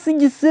niwo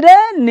kasigisire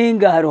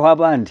ninga hariho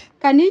abandi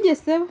kanige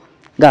sebo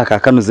ngaka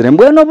kanuzire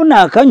mbwe no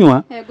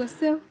bunakanywa yego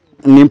sebo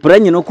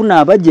nimpuranye no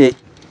kunabage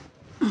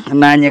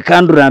nanye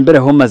kandi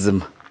urambereho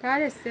mazima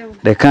kare sebo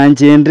reka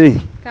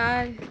ngende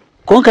kare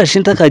konka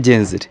shinta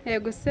kagenzire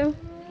yego sebo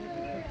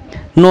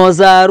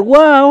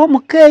nozarwaho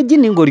mukeji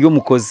ningo ryo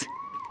mukozi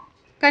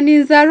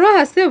kanizarwa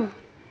hasebo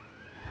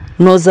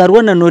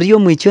nozarwa na noriyo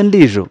mu icyo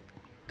ndijo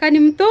kani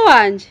muto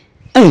wanje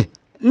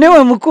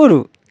niwe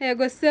mukuru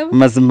yego sebo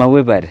mazima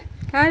we bare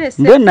kare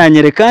sebo mbwe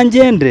nanyereka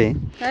ngende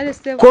kare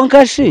sebo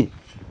konkashi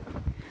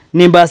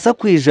nimbasa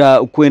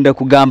kwija kwenda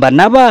kugamba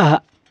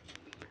nabaha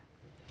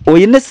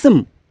oyine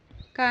simu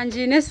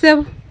kanjine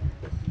sebo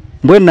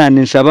mbwe nani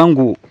nshaba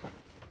ngu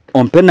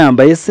ompe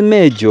namba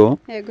yesimejo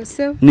yego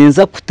sebo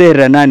ninza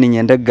kutera nani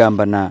nyenda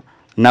kugamba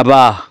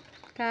nabaha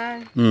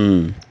kare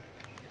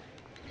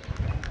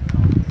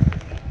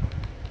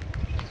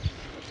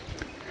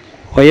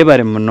hoye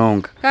bare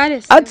munonga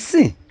kare sebo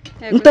atsi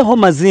ntaho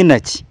mazina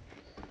ki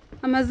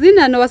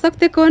amazina no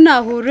wasakuteko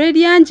nahure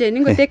ryanje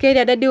ningo teke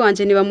iri dadi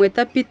wanje ni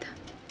bamweta Peter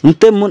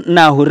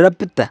nahura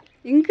Peter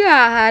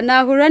ngaha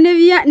nahura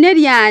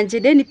neryanje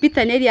deni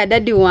Peter nerya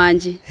dadi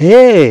wanje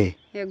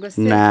yego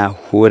se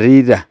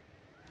nahurira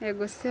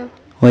yego se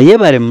hoye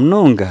bare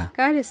munonga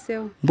kare se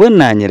mbwe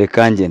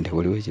nanyereka ngende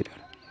uri wigirira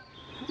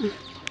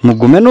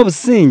mugume no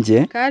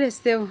businge kare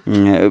se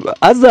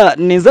aza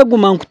niza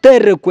guma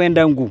nkuterere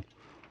kwenda ngu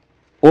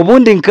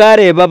ubundi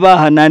nkareba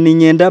baha nani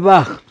nyenda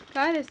baha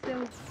kare se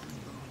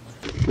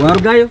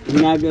warugayo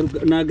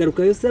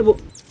nagarukayo sebo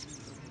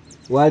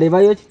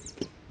warebayo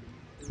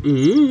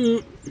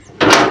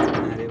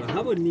nareba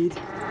habonire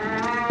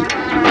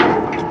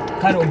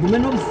kare ugume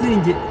no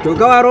businge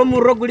toga waro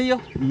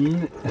muroguriyo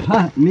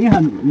ni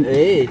hano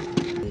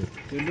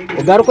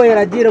ugaruko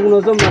yaragira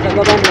gunozo mu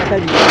mataga bandi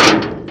batagiye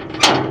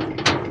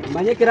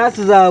manye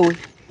kirasi zawe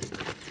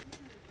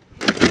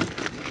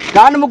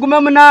kandi mugume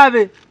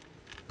munabe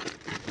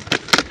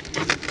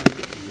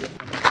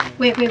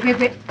we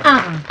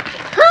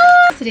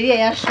siriya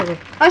yashoboye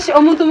ashi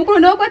omuntu mukuru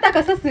no kwata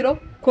kasasiro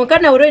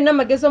konkana uro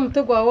inamageze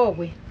omutego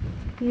wawe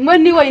mwe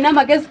niwo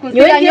inamageze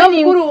kunsiya nyo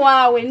mukuru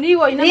wawe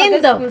niwo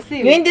inamageze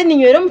kunsiya nyende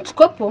ninywere mu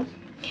kikopo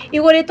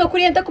iwo reto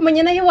kurienda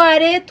kumenya nayo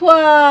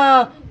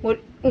waretwa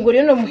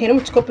nguriyo no muhere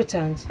mu kikopo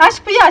cyanje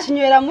ashi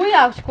piyashinywera mu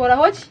yakora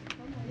hoki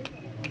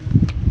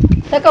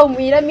taka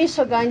umwira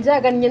misho ganje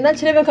aganye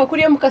nakirebe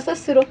nkakuriye mu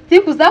kasasiro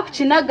tikuza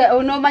kucinaga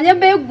no manya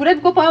be gure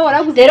bwo pa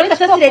waraguze rero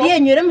kasasiro riye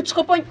nywere mu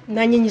kikopo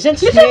nanyinyije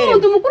nshyere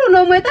umuntu mukuru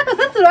no mweta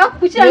kasasiro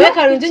akukira we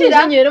karunje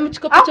nywere mu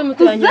kikopo cyo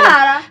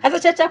muturanyira aza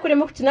cyacha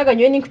kuremo kucinaga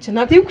nywe ni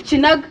kucinaga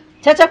tikucinaga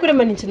cyacha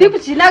kuremo ni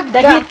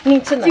ncinaga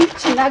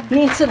tikucinaga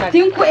ni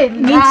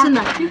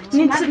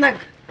ncinaga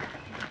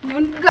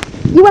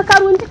iwa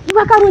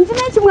karunji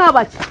neki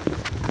mwabaki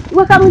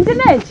iwa karunji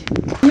neki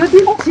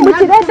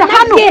mukirete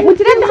hano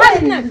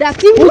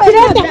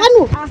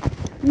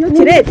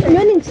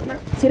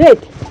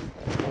kirete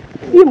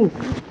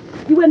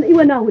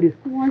iwe nahurira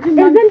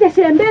eze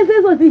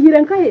ndeshembeze zo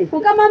zihire nkahe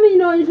kuka mami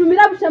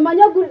inonjumira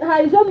bushamanya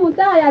haijo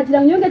munta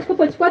yagira nyonge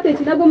chikopo chikwate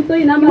kinago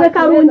mtoyi nama iwe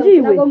karunji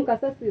iwe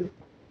mukasasiro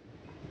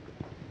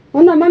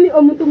ona mami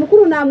omuntu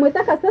mukuru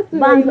namweta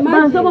kasasiro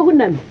banzo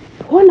bahunami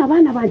hona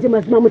bana banje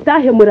mazima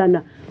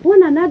mutahemurana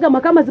hona naga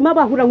makamazima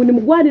bahura ngo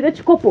nimugwanire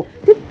chikopo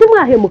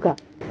timwahemuka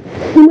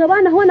imwe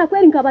bana hona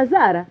kweri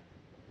nkabazara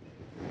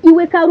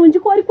iwe karunji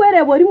ko ari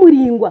kwerebo uri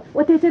muringwa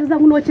watekereza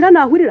ngo nokira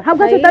nahurira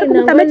habwa cyo tari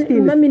kumutame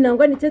kitimi mami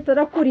nangwa ni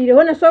cyo kurire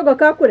hona shoga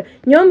kakure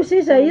nyo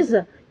mushisha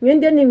yiza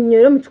nyende ni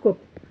mnyero mu kikopo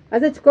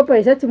aza kikopo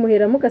yashati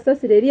muhera mu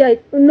kasasireri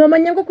no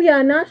manyango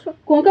kuyanasho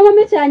konka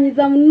mame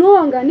cyanyiza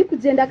munonga ni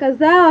kugenda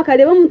kazawa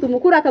akareba umuntu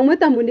mukuru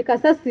akamweta mbundi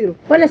kasasiro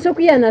hona sho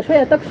kuyanasho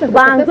yatakushaka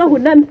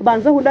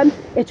banza hunami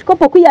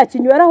ekikopo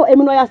kuyakinyweraho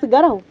emino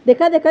yasigaraho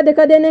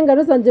deka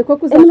denengaro zanje ko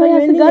kuzasho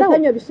yasigaraho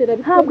bishera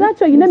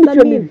habwacho yine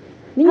mico mibi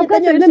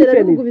ninyetanyo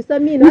bishera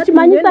bisamina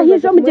nikimanyisa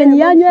hijo mugenyi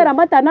yanywera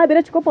amata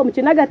nabire kikopo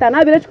mukinaga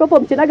tanabire kikopo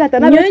mukinaga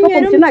tanabire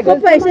kikopo mukinaga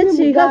kikopo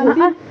yeshikiga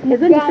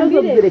eze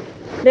ndishozo zireke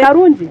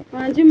karunji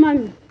wanje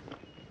mami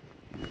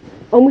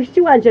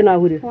omushiki wanje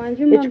nahurira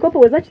ekikopo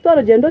weza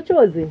kitoro gendo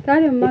cyoze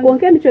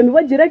ikonke mico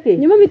mibogireke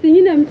nyuma miti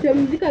nyine mico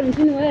mizika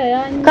runjini weya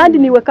yanyu kandi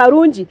niwe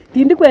karunji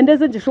tindi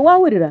kwendeze gisho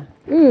wahurira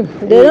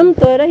rero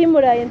mutora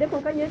himuraye ndeko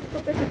kanye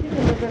kopesa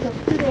kizimbaza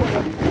kutirora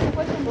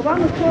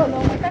ubanga cyono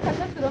umutaka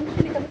sasuro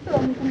mushirika sasuro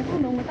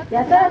mukumukuno umutaka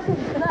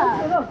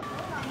yatarasubira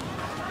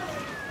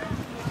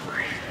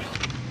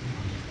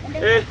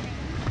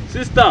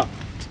sister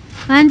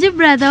Wanji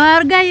brother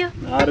wargayo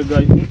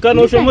argayo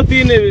kanosho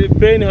mutine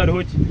peni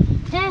hariho ki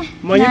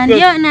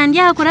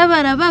nandiyo hakura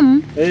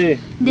barabamu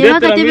ndeba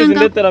katebe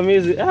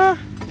ndetaramizi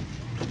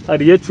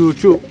hariye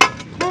cucu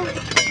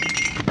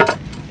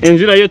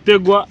enjira yo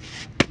tegwa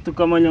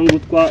tukamanya ngo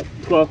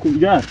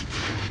twakubyara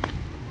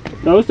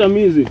nawe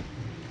samizi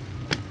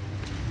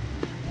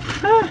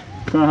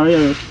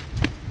kahaya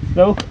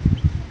nawe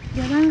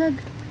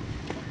yabangaga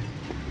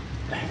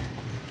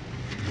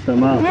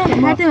tamam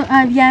hati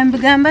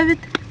abyambigamba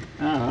bita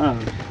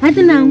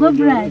hati nango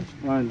brad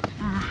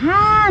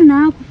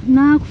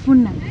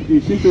nakufuna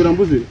ishintura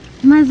mbuzi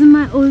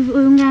mazima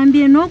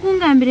ungambire no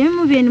kungambire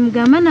mu bintu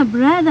mugamba na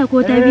brother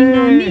ko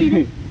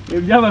tabingambire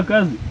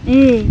iby'abakazi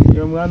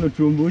yo mwana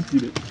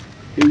ucumbukire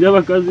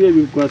iby'abakazi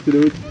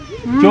bikwatire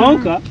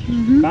cyonka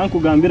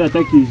kankugambira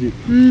atakije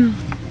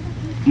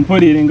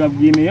mporire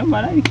ngabwine ya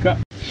marayika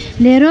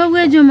rero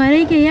bwejo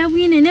marayika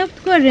yabwine ne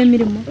kutukorera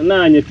mirimo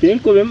nanye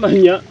tenko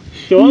bemanya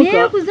cyonka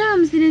ne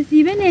kuzamusire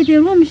sibe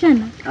neterwa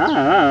mushana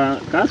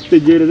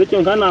kategereze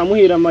cyonka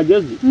namuhira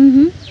amagezi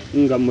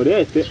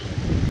ngamurete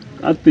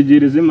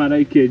ategereze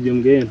marayika eje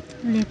mbwene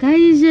leka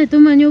ije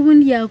tumanye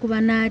ubundi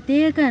yakuba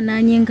nateka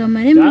nanyenga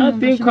marembo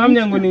ati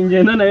kwamya ngo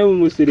ningenda nayo mu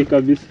musiri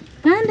kabisa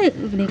kandi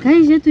leka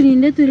ije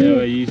turinde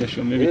turebe yisha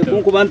shome bita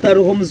kunku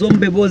bantaruho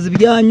muzombe bozi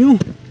byanyu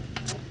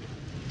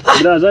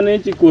ndaza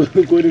neki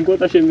kuri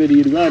nkota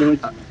shemerirwa hariho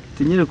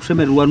tinyere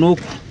kushemererwa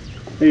nuko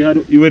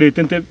hari iwe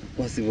leta nte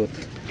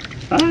wasibota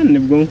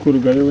nibwo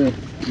nkurugayo we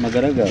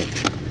magaragara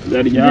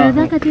yarya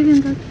ndaza katebe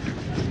ngaka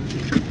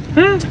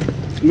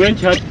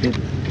ngwenki hati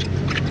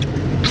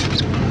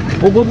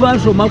ubwo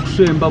bwashoma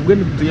kushemba bwe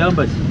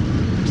ntituyambaye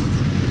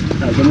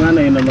ntabwo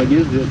mwana yina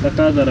magezi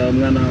takazara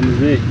mwana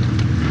muzehe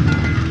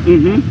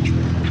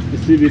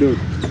isibiro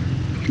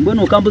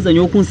mbona ukambuza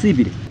nyo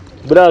kunsibire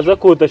braza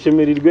ko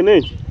utashemerirwe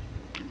neki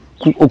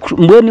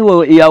mbweni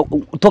we ya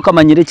toka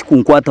manyire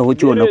kikunkwata ho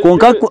cyona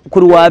konka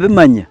kuri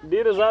wabimanya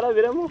diru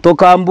zarabiremo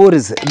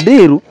tokamburize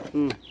diru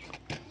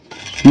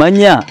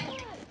manya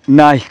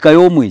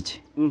nahikayo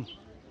mwiki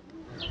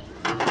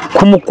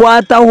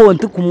kumukwata ho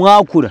nti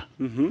kumwakura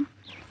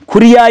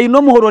kuri yayi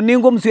no muhoro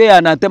ningo musiye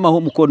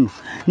yanatemaho mukono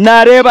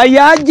nareba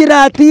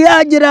yagira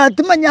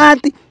ati manya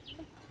ati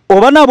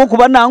oba nabo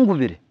kuba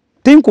nangubire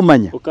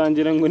tinkumanya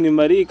ukangira ngo ni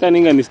marika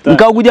ninga ni star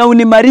nkakujya ngo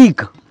ni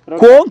marika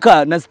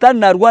konka na star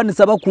narwani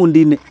saba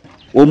kundine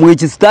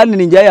omwiki star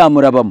ninjya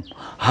yamurabamo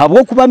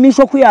habwo kuba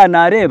misho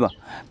kuyanareba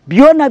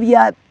byona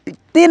bya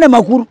tine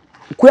makuru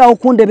kuya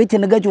ukunde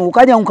bekenega cyo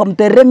ukanya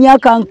ukamuterere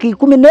myaka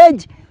 10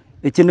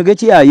 ekenega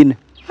cyo yayine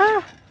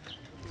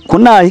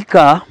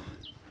kunahika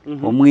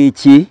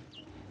omwiki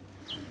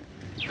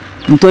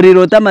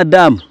mtoriro ta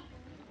madam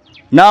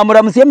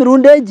namuramusiye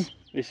mirundeji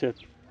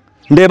eshatu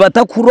ndeba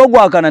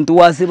takurogwa kana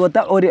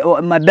ntiwasibota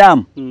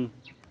madam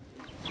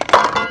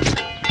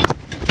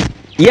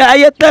ya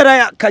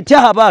yetara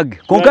kachahabage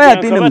konka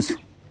yatine musu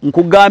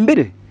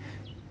nkugambire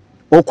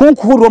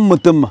okunkuro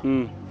mutima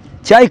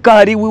cyai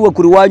kahari wiwe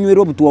kuri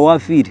wanywero butwa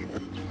wafire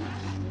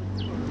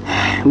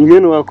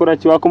ngene wakora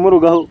ki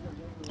wakumurugaho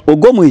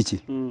ogo mwiki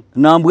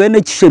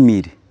nambwene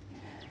kishemire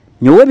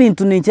nyowe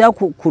bintu nicya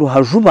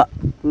kuruhajuba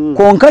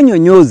konka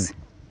nyonyozi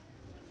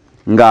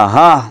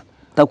ngaha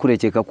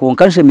takurekeka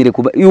konka nshemire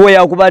kuba iwe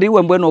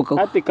yakubariwe mbweno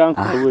hati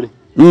kankubure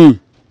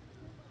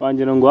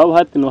wangira ngo wabo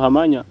hati no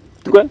hamanya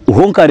twe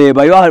uhonka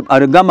reba yo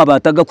aragama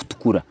bataga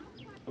kutukura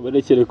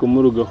barekere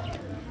kumurugaho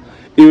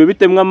iwe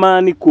bitemwa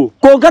mani ko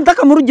konka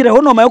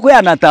ntakamurugireho noma yo ko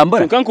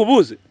yanatambara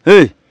kankubuze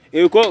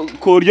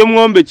ko ryo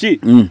mwombe ki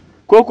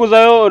ko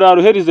kuzayo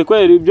raruherize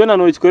kwera ibyo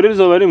nano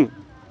kikorerizo barimwe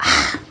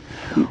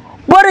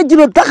bore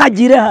gino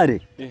takagire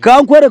hare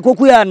kankwere ko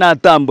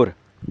kuyanatambura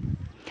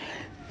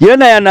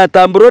yena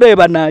yanatambura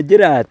reba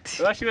nagira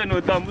ati bashibe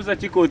no tambuza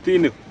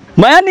kikotine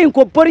maya ni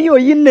nkopori yo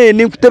yine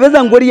ni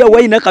kutebeza ngori ya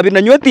wayina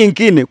kabina nyweti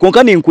inkine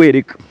konka ni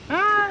nkwereka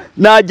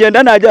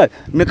nagenda najya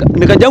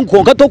nikajya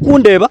konka to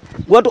kundeba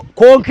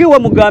konki wa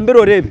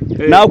mugambiro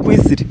rebe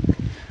nakwisire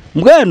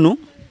mbwenu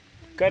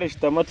kare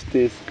shitama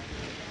tutese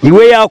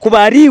iwe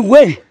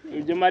yakubariwe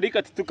ibyo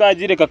marika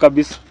tutukagireka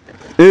kabisa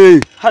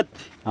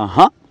hati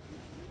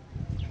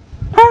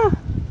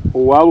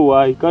wabo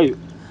wahikayo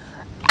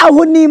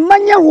aho ni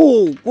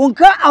manyaho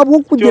konka abo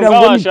kugira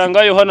ngo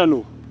nshanga Yohana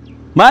no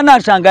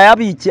mana shanga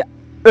yabiki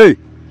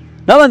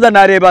nabanza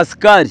nareba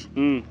skari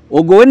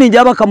ubwo we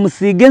ninjya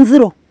bakamusiga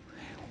nziro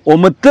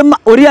umutima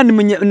uriya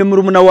ni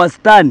murumuna wa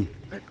Stani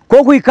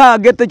ko kwika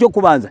gete cyo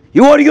kubanza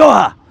iwo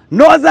ryoha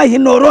noza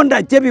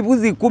hinoronda cye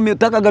bibuzi 10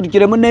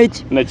 utakagarukiremo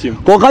neki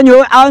ko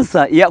kanyo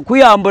answer ya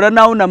kuyambura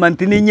nawo na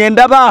mantini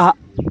nyenda baha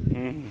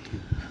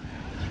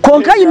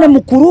konka yine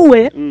mukuru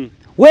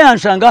we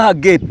yanshanga ha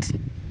gate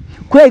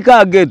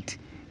kweka gate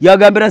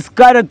yagambira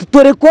skara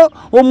tutore ko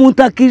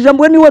omuntu akija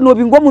mbwe niwe no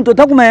bingwa muntu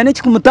takumanya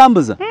neki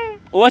kumutambuza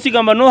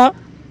owakigamba noha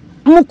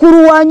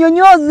mukuru wa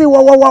nyonyozi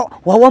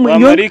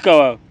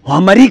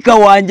wa marika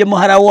wanje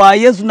muhara wa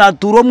Yesu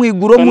naturo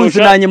mwiguro munsi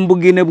nanye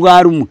mbugine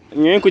bwa rumwe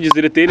nyewe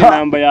kugize reteri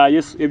namba ya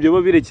Yesu ibyo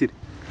bo birekire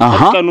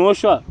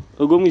akanosha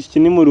ubwo mwishiki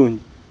ni murungi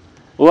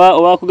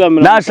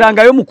wakugamira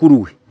nashanga yo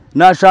mukuru we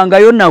nashanga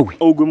yo nawe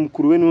ubwo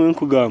mukuru we niwe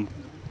nkugamba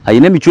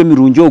ayine mico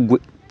mirungi ogwe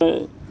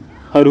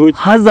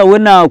haza we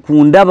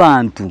nakunda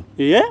abantu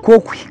ko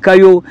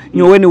kwikayo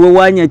nyowe niwe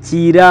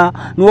wanyakira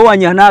niwe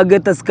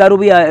wanyanageta sikaro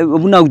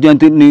buna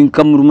kujante ni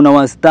kamurumuna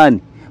wa stani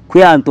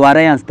kuyanto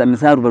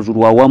arayanstamiza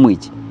rubajuru wa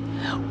wamwiki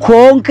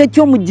konke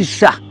cyo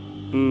mugisha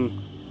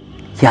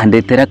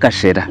yandetera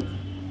kashera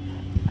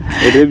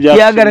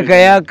yagaraka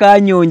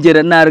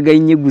yakanyongera narga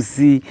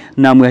inyigusi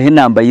namwe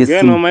namba Yesu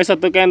geno mayisa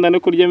tokenda no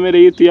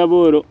kuryemere yitu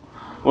yaboro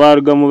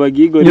warga mu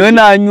bagigo niwe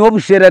nanyo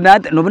bushera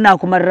nate no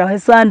nakumarira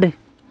hesande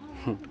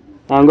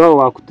anga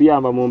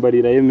wakutuyamba mu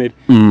mbarira yemere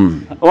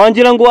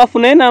wangira ngo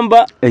wafuna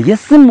namba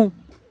Yesu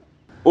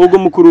ubwo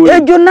mukuru we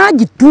ejo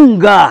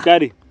nagitunga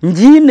kare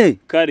njine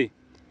kare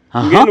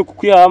ngeno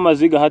kukwiha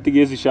amaziga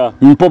hatigeze isha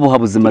mpobo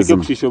habuzima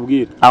zima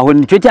aho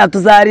nicyo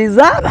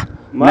cyatuzariza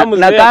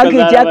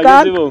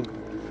nakakicaka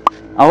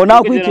aho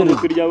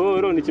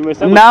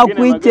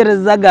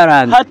nakwikereza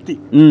garanga hati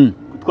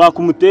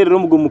twakumuterero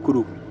mugo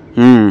mukuru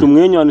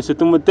tumwenyanise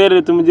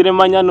tumuterere tumugire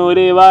manyano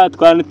reba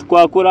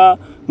twakura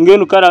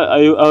ngeno kara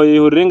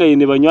ayo renga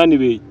yine banywani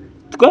be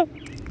twa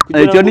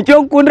icyo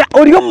nicyo nkunda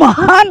uri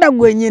muhanda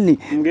gwenyine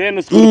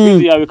ngeno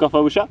sikurizi yawe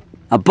kafabusha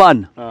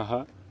apana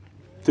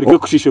tureke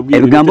kushisho bwira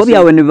ibigambo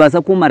byawe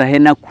nibaza kumara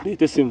henako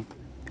rite simu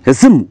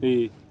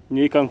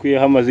nyika nkwiye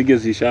hamazige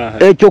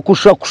zishaha icyo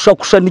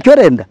kusha nicyo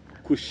renda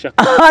kusha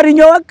hari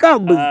nyo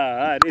wakambuze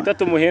rita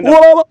tumuhenda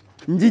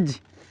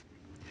njiji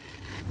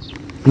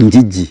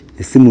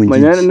simu njiji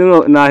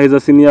manyana naheza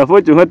siniya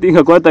focho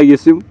nkatinka kwatagiye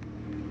simu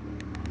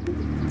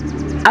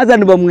aza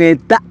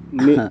nibamweta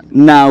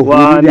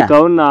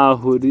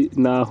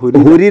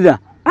nahurira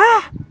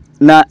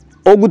na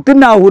oguti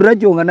nahurira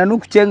cyongana no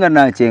kucenga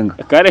nacenga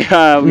kare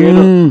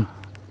habwero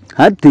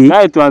hati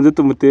naye twanze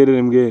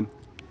tumuterere mbwene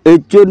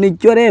ecyo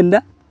nicyo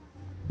renda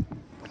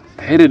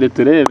herere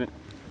turebe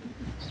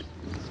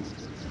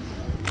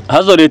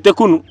hazorete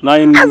kunu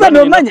naye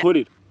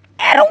nkurira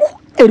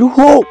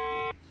eruho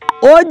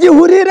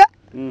ogihurira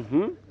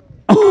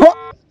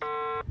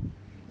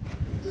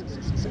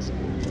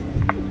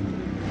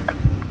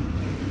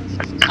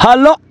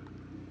Hello.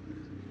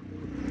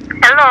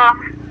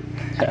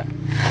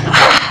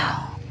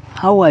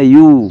 How are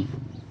you?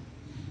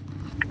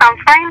 I'm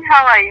fine.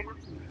 How are you?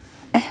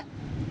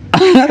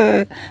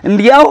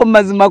 Ndiyaho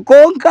mazima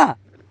konka.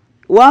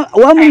 Wa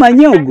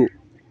mumanyogo.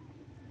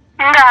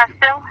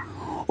 Ngase.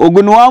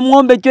 Ogu ni wa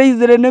mwombe cyo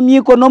yizire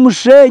nemyiko no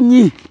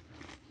mushenyi.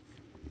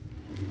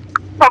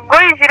 Ogo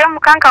yizire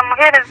mukanka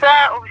muhereza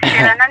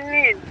ubushirana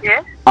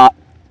nibye.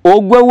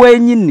 Ogwe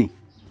wenyine.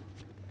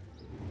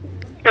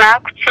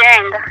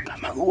 Nakucenga.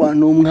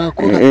 Wano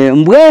mwako.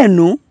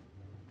 Mbwenu.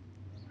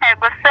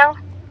 Ego so.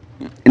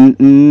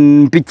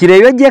 Mpikire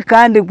yoje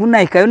kandi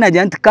kunayikayo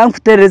najya nti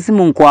kankuteresi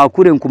mu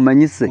nkwakure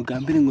nkumanyise.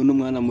 Mugambire ngo no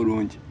mwana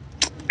murungi.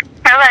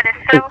 Abare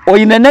so.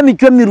 Oyina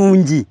namico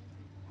mirungi.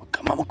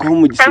 Kama ko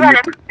mugisha. Abare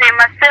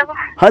kusema sebo.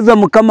 Haza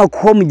mukama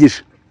ko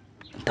mugisha.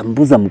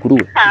 Ntambuza mukuru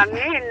we.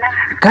 Amina.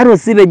 Karo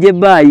sibeje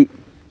bayi. Ni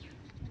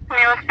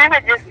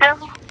sibeje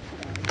sebo.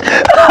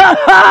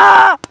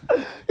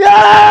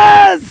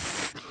 Yes!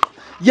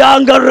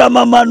 Yangarura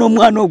mama no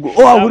mwana ogo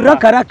wahurira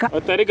karaka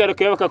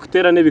atarigaruka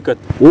bakakutera nebikata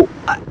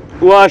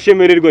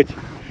washemererwa ki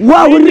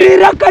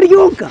wahurira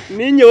karyuka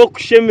ninye wo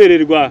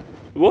kushemererwa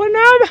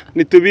bonaba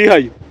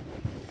nitubihayo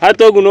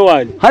hatogu no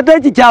wali hata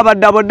iki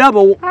cyabadabo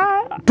dabo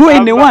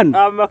 21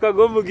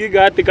 amakago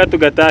mugiga hati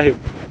katugatahe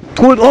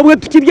obwe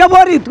tukirya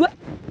boritwe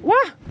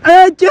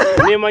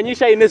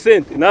nimanyisha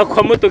innocent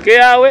nakwa motoke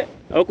yawe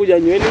aho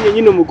kujyanywe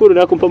nyine umukuru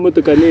nakumpa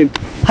motoka nende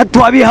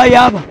hatwabiha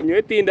yaba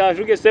nyewe tinda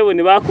ashuke sebo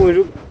ni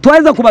bakunju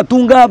tweza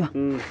kubatunga aba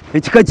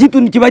ekika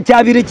kitu nikiba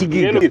cyabire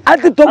kigiga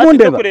ati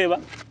tomundeba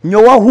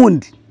nyo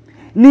wahundi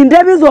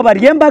nindebe izo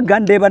baryembaga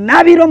ndeba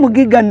nabiro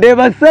mugiga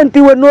ndeba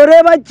sentiwe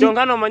noreba ki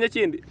cyongano manye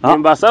kindi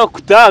mbasa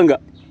kutanga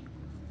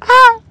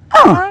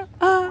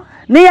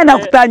niya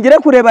nakutangire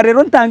kureba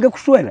rero ntange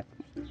kushwera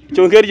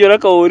cyongeryo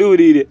raka wori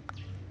urire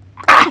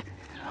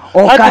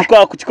ati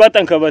kwa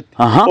kuchikwata nkabati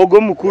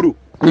ogo mukuru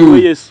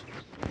niwe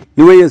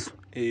Yesu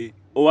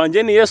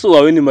Owanje ni Yesu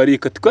wawe ni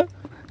Marika twa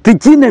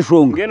tikine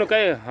shonga ngeno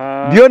kaye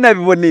byo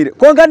nabibonire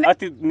konga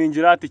ati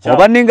ninjira ati cyane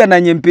oba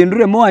ningananye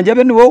mpindure mo wanje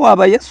be niwo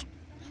waba Yesu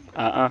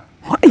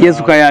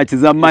Yesu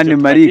kayakiza mane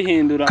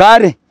Marika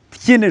kare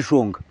tikine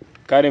shonga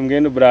kare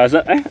mgeno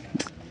braza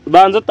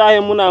banza tahe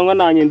munangwa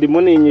nanye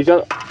ndimo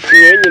ninyisha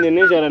nyenyine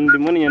nejara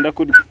ndimo ninyenda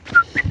kuri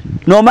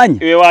nomanya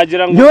ewe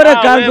wagira ngo nyore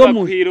kanzo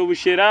mu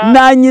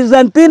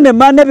nanyiza ntine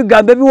mane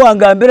bigambe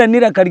biwangambira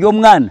nira karyo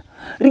mwana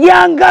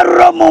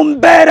ryangaruro mu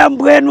mbera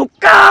mbwenu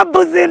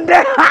kabuzinde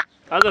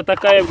aza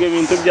takayebwe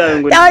bintu byawe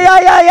ngo ya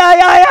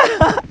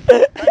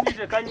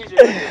kanyije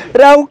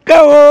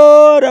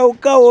raukawo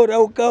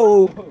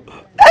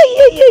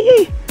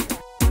ay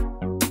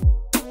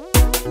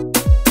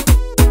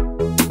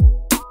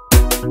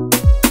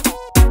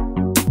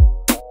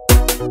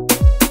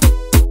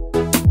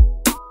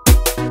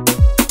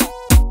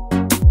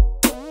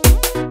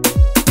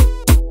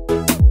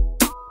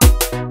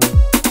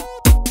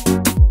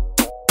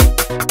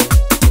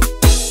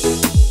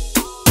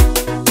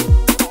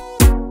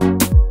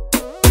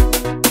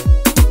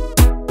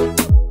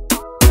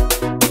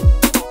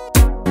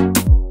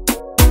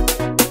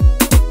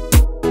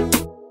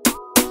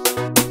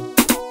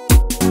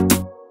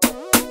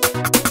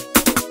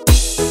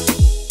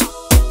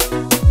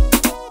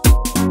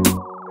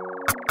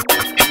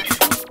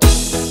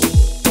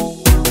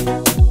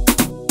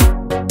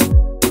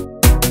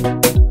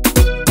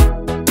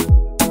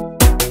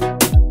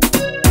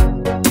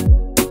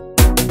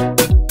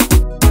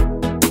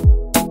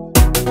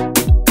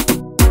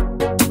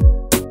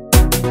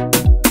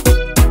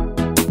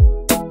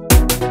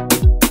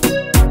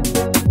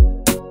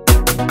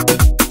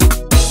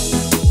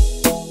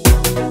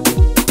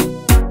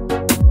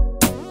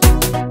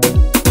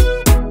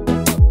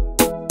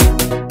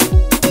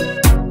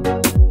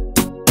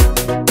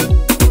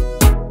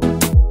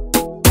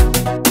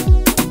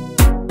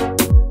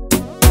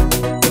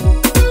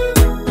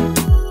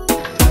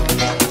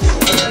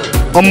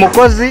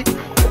Umukozi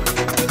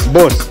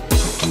boss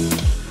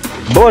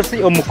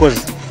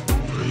umukozi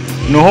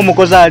noho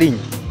umukozi alinye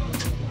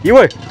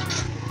iwe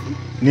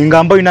ni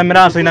ngambo ina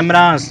miranso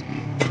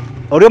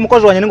uri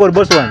umukozi wanye ningo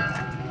boss wanye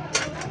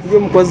Uri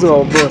umukozi wa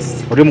boss.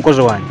 uri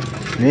umukozi wanye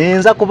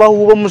ninza kuba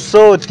hubo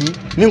musoti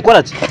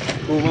ninkora ki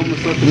Uba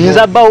musoti.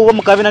 ninza ba hubo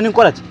mukabina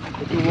ninkora ki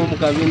Uba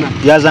mukabina.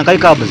 yazankai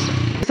kabuzi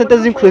sente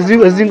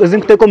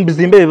zinkuteko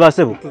mbizimbe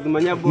bibasebo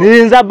Tuzimanya boss.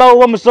 ninza ba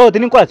hubo musoti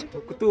ninkora ki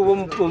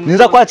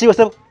ninza kwachiwe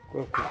sebo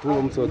Uba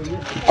musoti.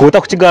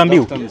 kuta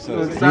kuchigambiwe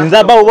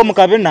ninza ba hubo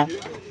mukabina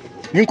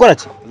ninkora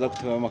ki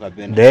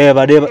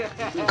deba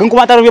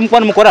kinkubataro byo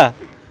mukwana mukora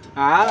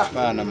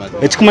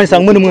echikumanyisa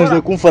ngumwe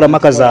nimwenze kumfora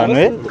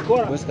makazano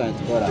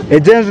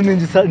ejenzu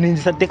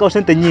ninjisateka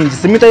usente nyingi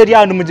simita yari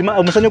yandu mujima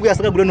umusanyo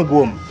kuyasaka gure no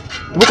goma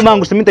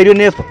tubukumangu simita yari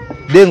nefa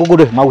dengo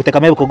gure maguteka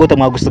mebe kogota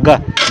magusiga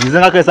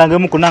nizanga kesange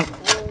mukunanga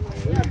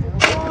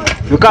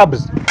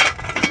yukabs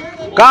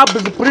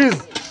please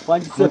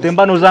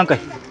tembano zanka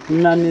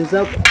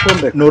naniza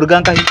kukombe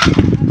noruganka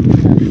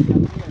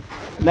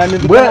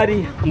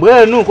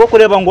mbwe nu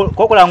kokureba ngo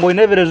kokurango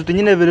ineverezo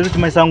tunyineverezo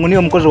tumayisango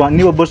niyo mukozi wa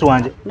niyo boss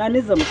wanje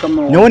naniza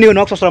mukama nyo niyo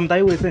nakusasura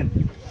mutayi wese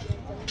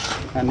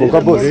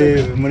Konka boss.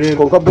 muri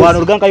Konka boss. bwana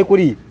ruganka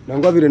yikuri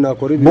Nangwabire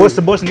nakora ibi.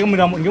 boss ngiyo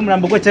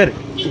murambo gwecere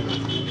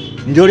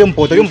ndio uri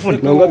mpoto uri mfundi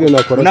Nangwabire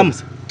nakora.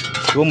 namusa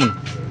wo muno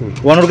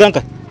bwana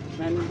ruganka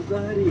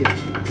naniza hariya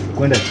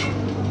kwenda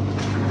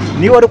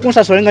niyo uri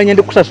kunsasura nganye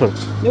ndi kusasura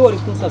niwe uri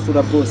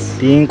kunsasura boss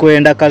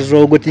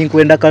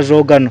tinkwenda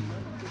kazogano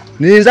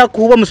ninza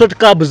kuba musoti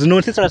kabuzi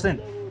no sisara sen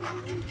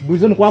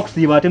buzo no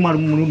kwakusiba ate muri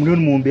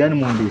mumbi yani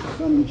mumbi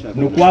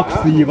no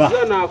kwakusiba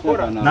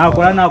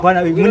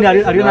nakora muni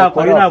ari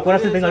nakora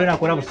sente ngari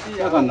nakora busi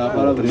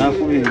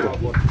Nakubinga.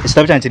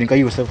 isitabu cyanje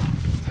ninkayiwe sabo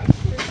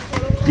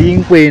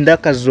tinkwenda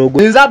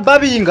kazogo ninza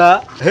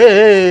babinga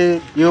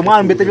yo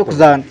mwambi byo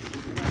kuzana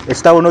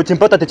isitabu no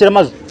chimpata tekera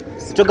mazo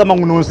cyo gama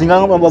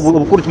ngununzinga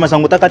bukuru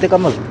kimasango takateka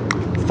mazo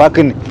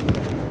fakini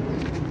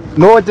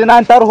no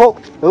jena ntaruho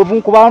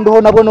ubunkubandu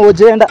ho nabo no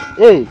genda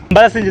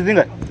mbara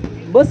sinjizinga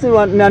boss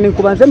nani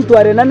kubanze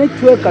mtware nane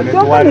chweka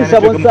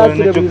cyokanisha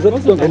bonsasire bizo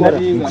tokora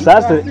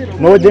sase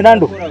no jena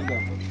ndo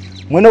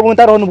mwene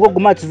buntaro nubwo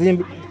guma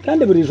kizimbi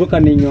kandi buri joka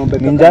ni nyombe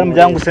ninjara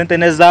mjangu sente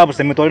nezabu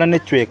semitwara ne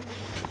chweka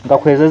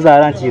ngakweze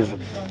zarankizo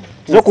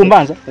zo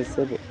kumbanza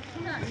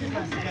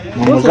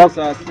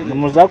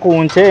muza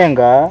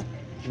kuncenga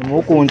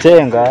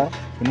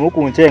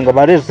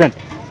barezo sente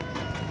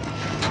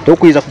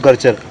tokwiza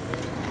kugarukira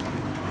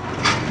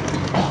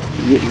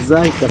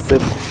zahita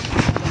sebo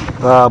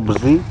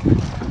gabuzi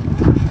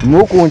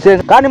mukunche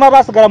kandi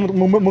mabasigara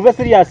mu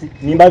serious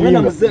nimba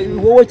binga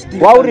wowe kiti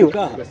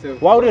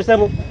wauriwe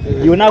sebo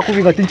yo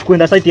nakubinga tinchi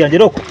kwenda site yanje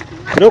roko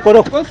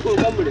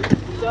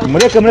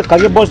mureke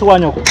kabye boss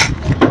wanyoko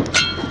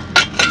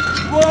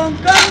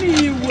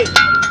bonkamiwe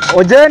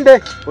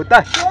ojende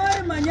uta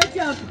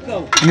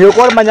niyo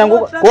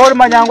kora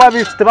manyango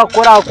abifite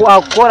bakora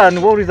akora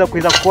nibo uriza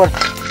kwiza gukora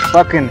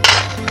fucking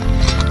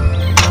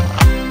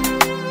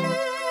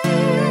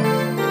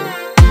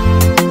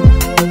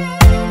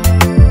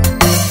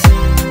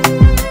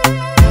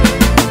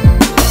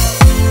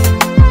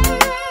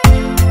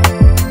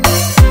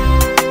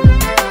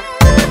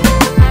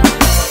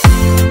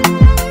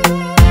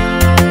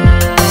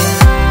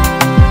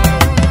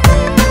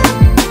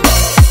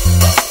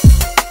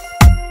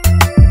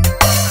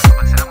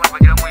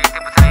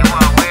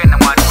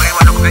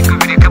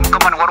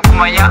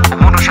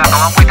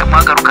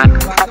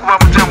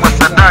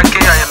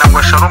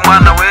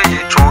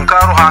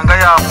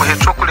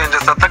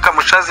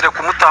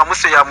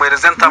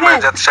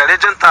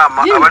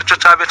abarico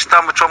cabe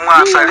citamu cyo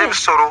mwasa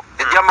lebisoro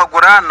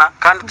ejyamagurana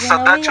kandi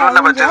tusadacho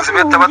n'abagenzi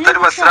beta batari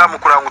basiramu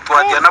kuranga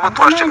utwagiye nabo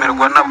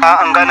twashemerwa nabo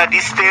angana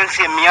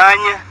distance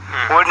emyanye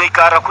wone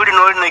ikara kuri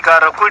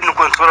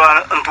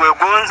nukontrola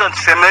ntwegonza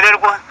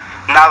ntusemererwa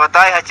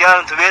nabataye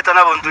hacyara ntubeta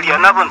nabo nduriya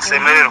nabo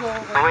ntusemererwa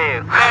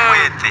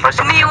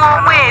niwo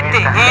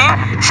mwete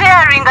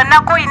sharing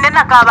nako ine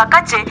nakaba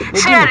kace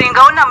sharing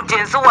aho na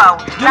mugenzi wawe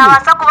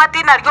nabasa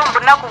kubatina ryo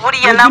mbona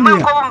kuburiya namwe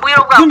uko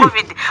bumbwiro bwa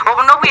covid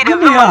ubu no bwire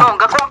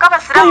bw'umunonga konka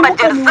basiramu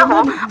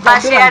bagezeho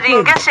ba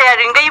sharing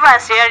iba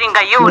sharing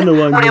yone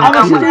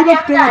urebuka ngo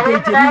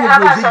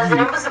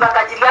abasazire mbuzi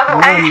bakagiryaho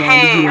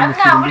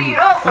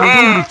ataburiro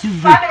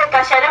babere ka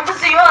sharing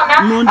mbuzi yona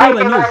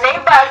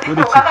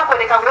neighbor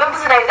ukakoreka ngo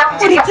mbuzi naenda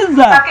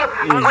kurikiza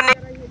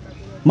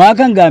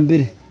maka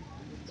ngambere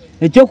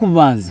ecyo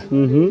kubanza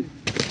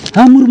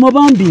ha murimo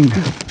bambinga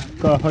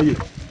kahaye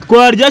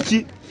twarya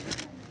ki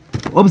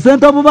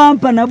obusente obu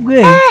bampa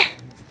nabwe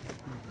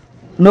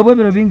nobo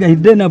biro binga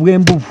hide nabwe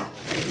mbuvu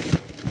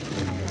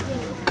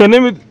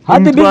kanemi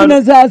hati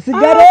business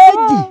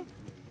asigareji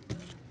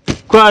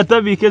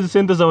kwatabike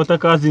sente za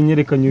watakazi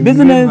nyerekanye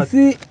business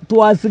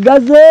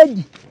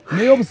twasigazeji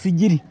niyo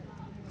busigiri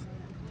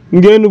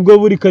ngene ubwo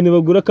buri kane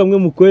bagura kamwe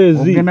mu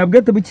kwezi ubwo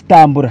nabwe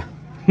tubikitambura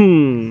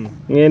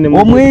mwene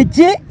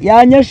omwiki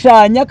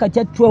yanyashanya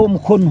kacyacweho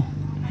mukono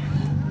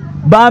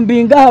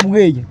bambinga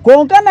habweye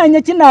konka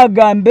nanye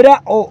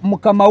kinagambira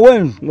mukama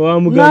wenju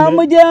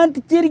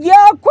namugenti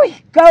kiryakwe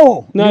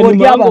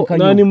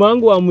nani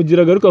mangu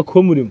wamugira garuka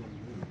ko murimo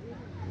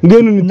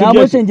ngene ni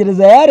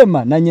namushengereza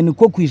yarema nanye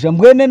niko kwisha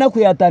mbwene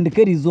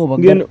nakuyatandika rizoba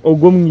ngene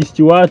ubwo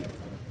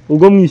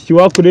mwishyiki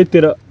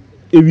wakuretera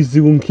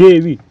ibizibu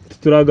nkebi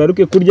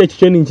turagaruke kurya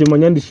cyo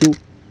ninjemanya ndishu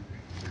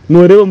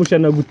noreba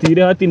mushana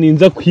gutire hati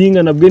ninza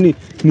kwinga nabwe ni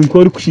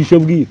nkori kushisho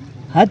bwira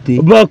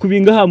hati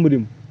bakubinga ha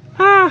murimo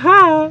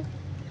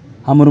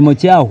hamurimo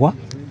cyahwa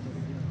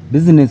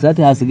business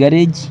hati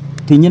hasigareji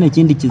tinyene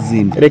kindi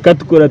kizimba reka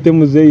tukora te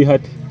muzeyi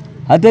hati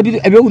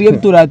ebyo kuriye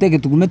biturateke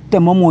tugume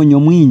tutema monyo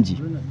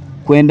mwingi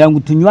kwenda ngo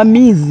tunywa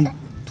mizi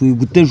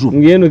tuyigutejo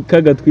ngene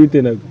kaga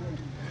twite nago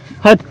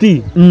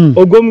hati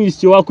ubwo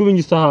mwishyiki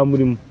wakubingisa ha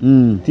murimo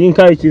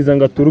tinkaye kiza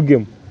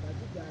ngaturugemo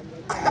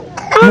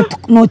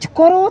no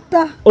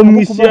kikorota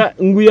omwisya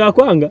ngu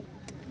yakwanga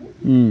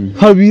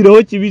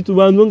habiraho kibitu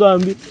banzo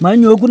ngambi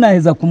manyo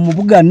kunaheza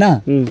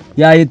kumubugana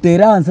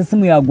yayetera hanse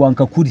simu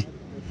yagwanka kuri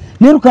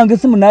nirukange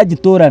simu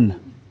nagitorana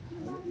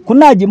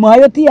kunaje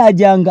muhayo ti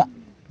yajanga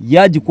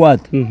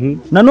yagikwata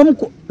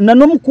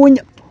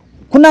nanomkunya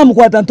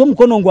kunamukwata nto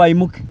mukono ngo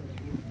ayimuke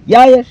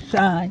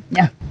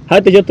yayeshanya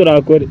hate cyo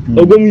turakore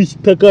ubwo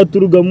mwishitaka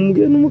turuga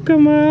mumbwe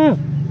n'umukama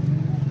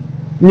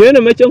nyene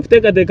make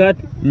mfuteka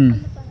tekati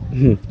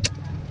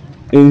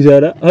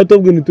injara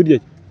hatobwe niturya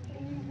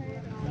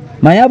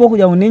mayabo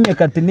kujya uninye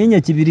kati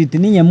ninye kibiriti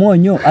ninye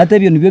monyo ate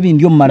ibintu byo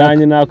bindi yo maraka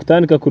nanye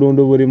nakutandika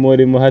kurundo buri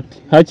morimo hati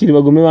hakiri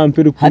bagume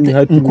bampira kuni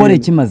hati nkore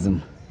kimazima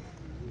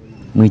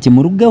mwiki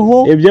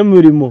murugeho ebyo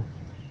murimo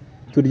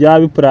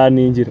turyabe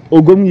planingira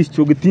ubwo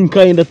mwishyicyo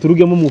gutinka yenda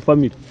turugemo mu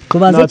family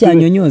tubanze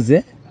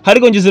cyanyonyoze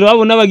hariko ngizira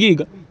babo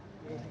nabagiga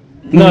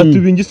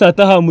natubingi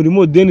sata ha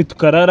murimo deni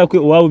tukarara kwe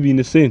wabo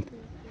bine sente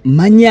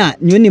manya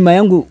nyoni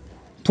mayangu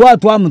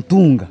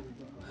twamutunga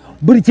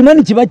buri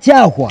kimani kiba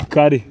cyahwa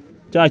kare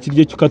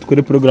cyakirye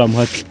cyukatwere program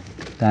hati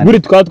buri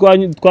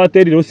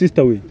twaterira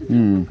sister we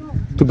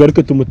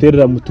tugaruke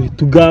tumuterera mutu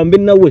tugambe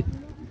nawe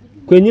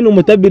kwe nyine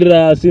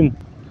umutabirira simu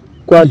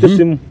kwate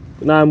simu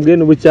nambwe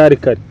n'ubucyari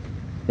kare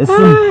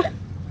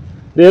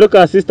rero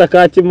ka sister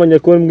kakimanya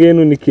ko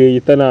mbwenu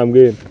nikeyita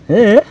nambwe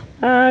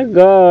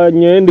aga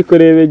nyendi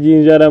kurebe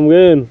ginjara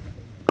mbwenu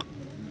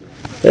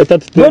eta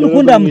tutero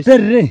kunda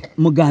muterere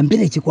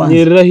mugambire kikwanza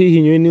nyerera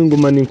hihinyo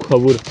n'inguma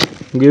ninkabura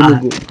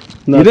ngemu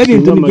nibe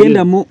bintu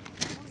bigenda mu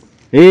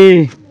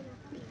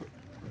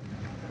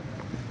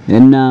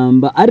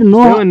enamba ari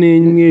no ni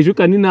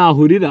mwejuka ni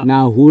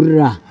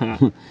nahurira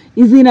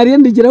izina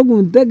ryendikira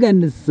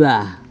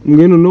kunteganisa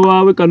ngeno no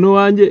wawe kano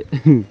wanje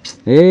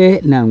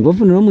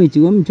nangofu no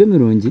mwikigo mico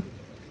mirungi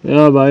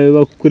yabaye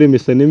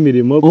bakuremesa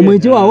n'imirimo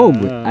omwiki wawo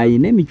gwe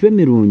ayine mico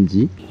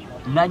mirungi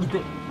nagite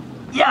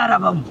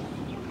yarabamo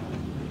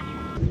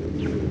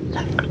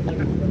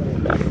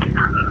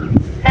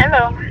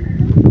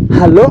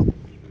Hello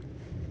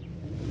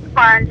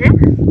Wanje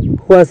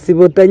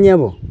wasibota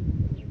nyabo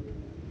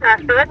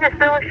nasubize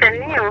solution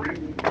niyo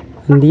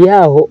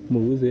ndiyaho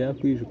mubuze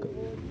yakwijuka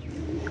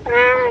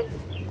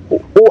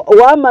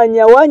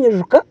wamanya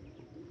wanyijuka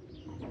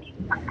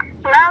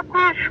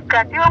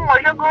nakwishuka ndiwo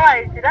mojo go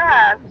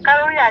wayizira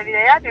karo yabira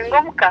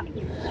yabingomuka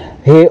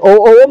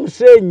owo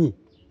musenyi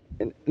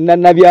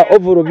nabya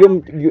ovuro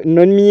byo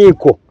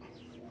nomyiko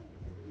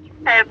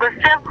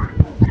gusebo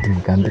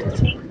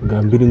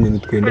gambire ngo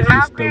nitwende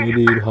sister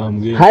wiri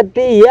ruhambwe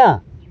hatiya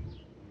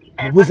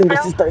buze ngo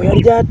sister we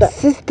yaryata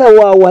sister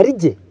wawe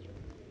arije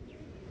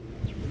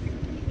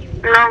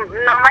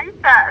no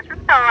mayita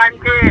sister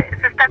wanje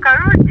sister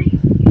Karungi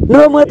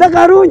no mwata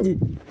Karungi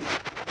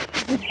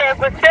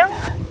gusebo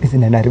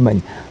izina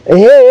narimanya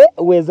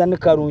weza ni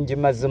Karungi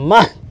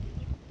mazima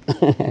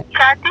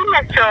katina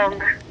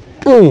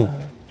chonga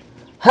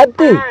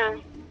hati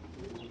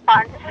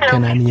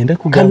kanani yenda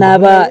kugamba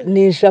kanaba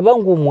nishaba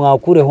ngo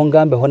mwakureho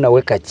ngambeho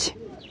nawe kake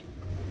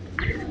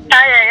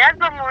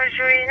yazo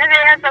mujuyi nebe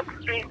yaza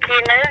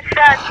kupikina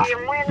yashati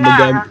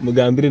mwina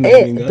mugambire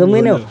naninga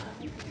tumwene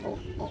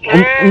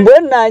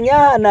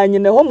mbona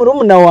nanyeneho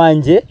murumuna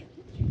wanje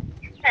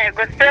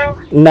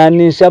gusebo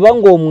nanishaba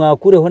ngo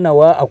mwakureho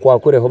nawe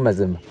akwakureho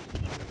mazima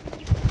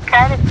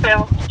kare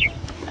sebo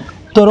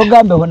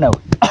torogambeho nawe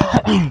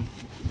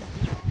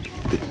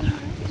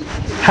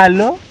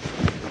Hello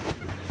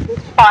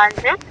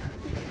Wanje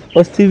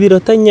osibiro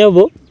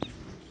tanyabo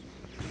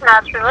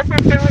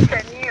nasubize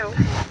solution niyo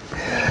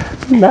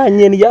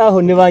nanye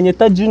ndyaho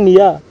nibanyeta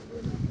Junior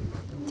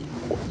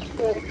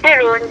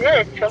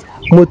kirungecho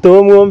muto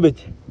wo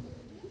mwombeke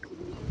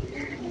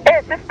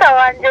sister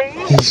wanje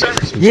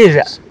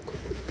yija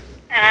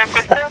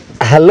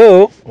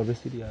hello obe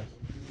serious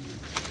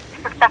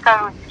sister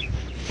Karungi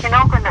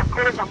kinoko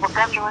ndakuza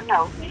mugambi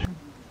wanawe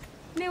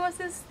niwa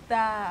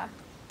sister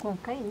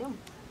konkaine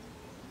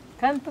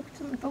kandi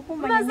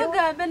tukumanya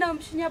bazogambe na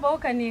mushinya bawo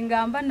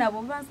kaningamba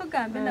nabo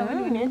bazogambe nawe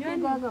ni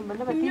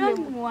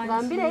munywani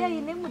gambire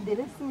yayine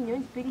muderesi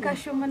munyoni speaking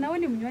ngashoma nawe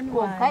ni munywani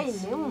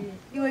wanje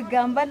iwe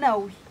gamba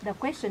nawe the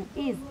question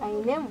is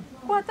I name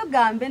ko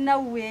tugambe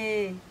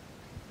nawe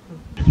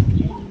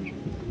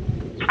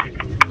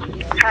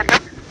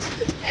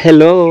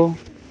Hello.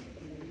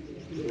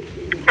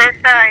 Yes,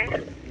 hi.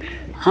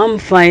 I'm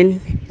fine.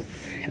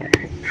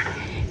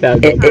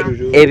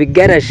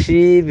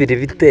 Ebigarashi biri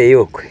biteye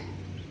okwe.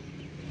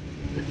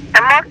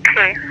 I'm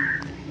okay.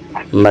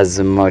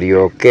 Mazima uri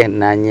okay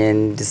nanye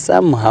ndi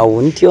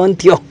somehow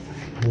ntyo.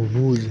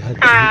 Mubuzi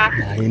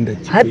nahinda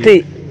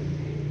Hati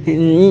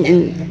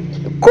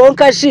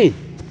konkashi.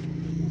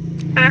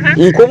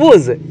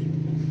 Nkubuze.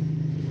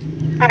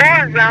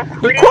 Mbuza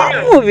kuri. Ko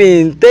mu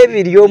binte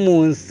biriyo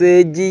mu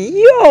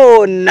nsegi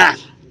yona.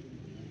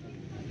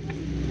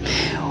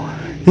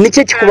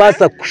 Niche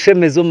kikubasa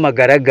kushemeza mu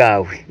magara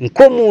gawe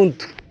nko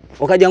muntu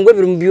ukajya ngo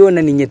biri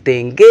mubiyona ni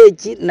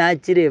nyetengeki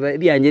nakireba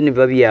byanjye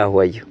niba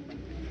byahwayo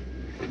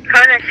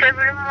Kana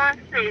sheburi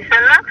munsi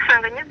sana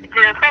kusanga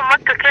nyigira ko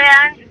motoka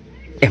yanjye.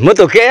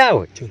 Motoka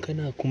yawe cyonka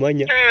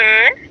nakumanya.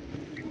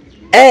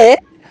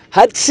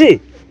 Hatsi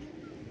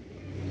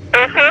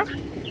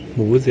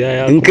Mubuzi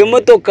ya nke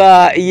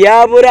motoka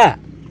yabura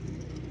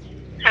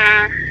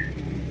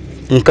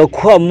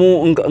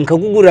nkakwamu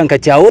nkakugura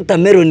nkacya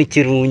watermelon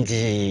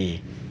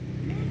kirungi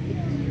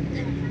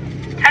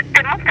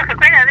Ati motoka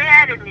ko yabe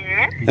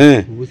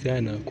yaremye. Mubuzi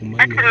ya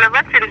nakumanya. Ati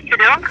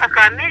nabasirikira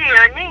ka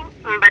miliyoni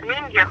mba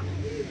ninjyo.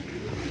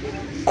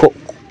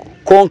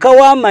 Konka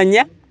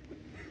wamanya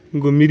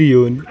ngo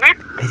miliyoni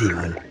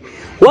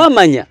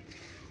wamanya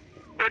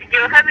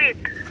uryoha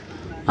bita.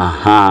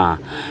 aha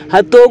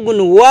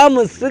hatogunu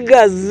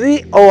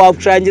wamusigazi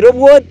owakushangira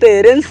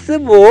obwotere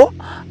nsibo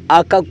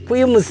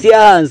akakwimusya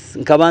hansi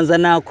nkabanza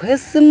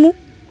nakwesimu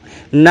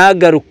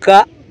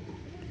nagaruka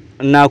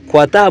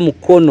nakwata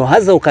mukono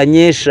haza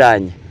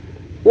ukanyeshanya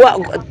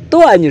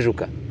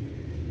tuwanyijuka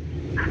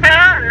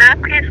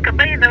Nakwiska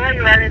by the way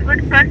you are a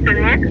good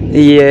person.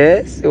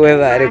 Yes we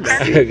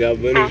bareka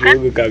gabone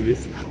jogo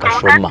kabisa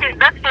kashoma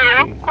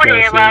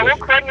kureba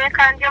ukonye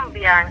kandi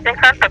mbiyanze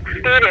kanta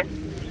kusire.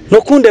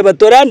 Nokunde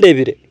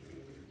batorandebire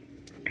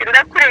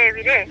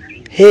Ndakurebire.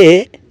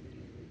 He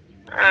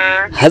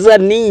haza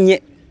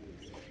ninye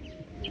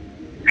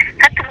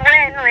Hati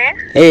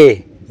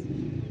mwenwe.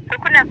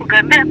 Kuko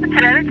nakugambira ko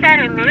kirabe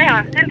cyaremeye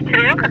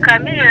wasindikire ka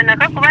miliyoni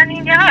akakuba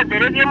ninjye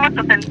hadere byo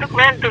motoka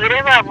ndikuba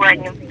ntubire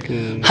babwanyu.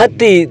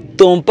 Hati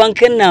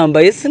tompanke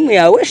namba yesimu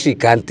yawe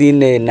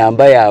shikantine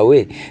namba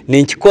yawe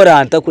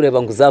ninkikoranta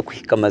kureba ngo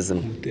uzakwika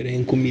mazima Tere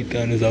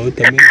 15 za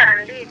watermelon.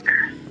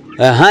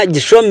 Aha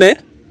gishome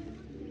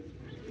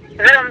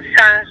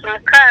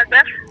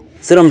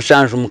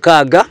 0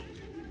 mukaga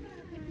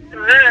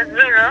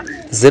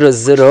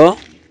 00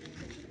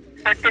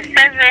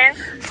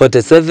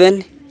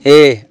 47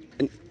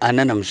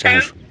 anana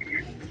mushanju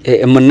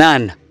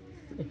munana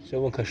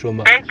Shabo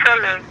kashoma.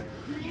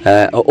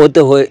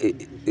 oteho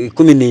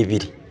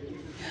 12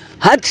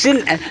 Hati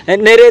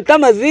nereta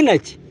mazina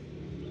ki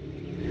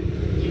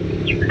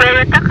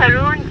Bereta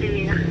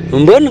Karungi.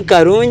 Mbona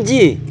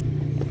Karungi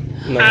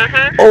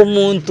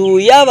omuntu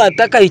yaba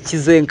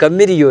atakayikizenka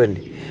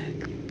miliyoni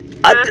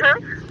ati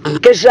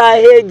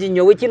nkeshaheje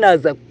nyowe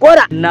kinaza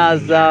kora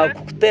naza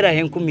kukutera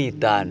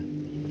 15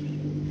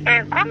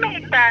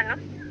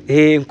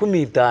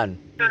 15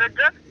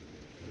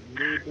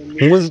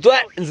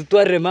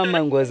 nzitware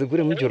mama ngo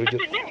azigure mu jorjo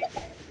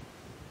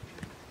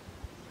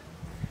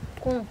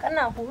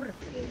Kana hura.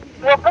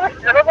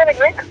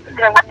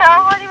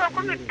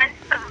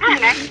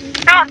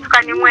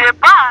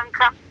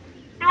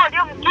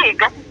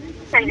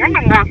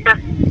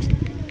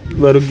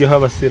 baruge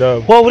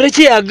habasiramu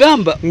wabureke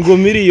yagamba ngo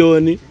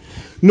miliyoni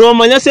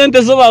nomanya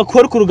sente zo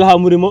bakora ku rugaha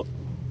murimo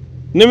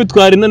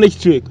n'imitwari none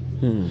kicweka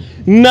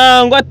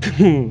nangwa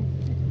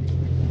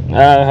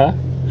aha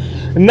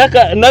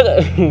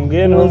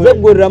nze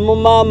guramo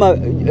mama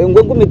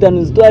ngo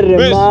ngumitano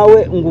zitwarire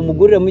mawe ngo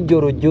umugurire mu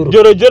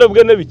jorojoro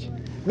bwe nebiki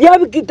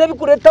byabikita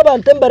bikureta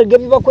abantu embarage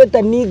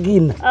bibakweta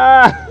nigina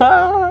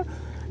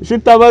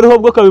shitabariho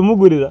bwo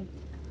kabimugurira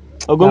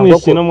Ogo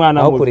mwishino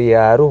mwana mubi akuri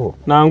yaruho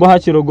nango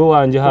hakirogo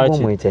wanje haki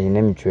umwicaye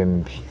n'imicuye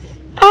mbi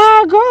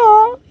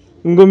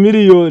ngo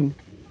miliyoni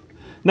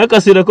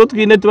nakasira ko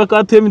twine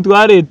tubakatuye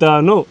mitware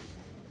 5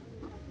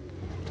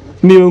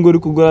 niyo nguri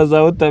kugura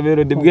za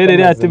watermelon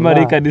dibwerere ati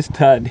marika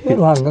distade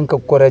ruhanga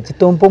nkakora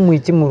kitompo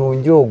mwiki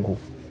murunjogu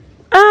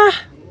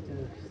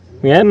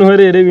mwene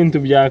horere ibintu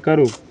bya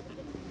karugo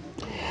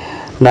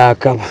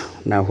nakaba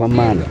nahwa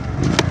mana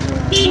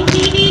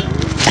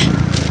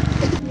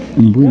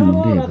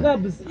mbungu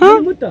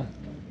ndeba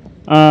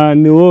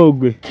ni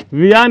wogwe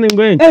viyani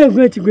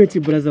ngwenki Gweki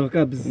braza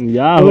wakabzi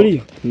yaho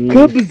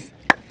kabzi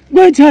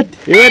gweki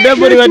hati iwe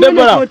debora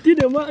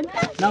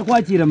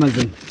nakwakira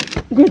mazina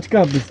gweki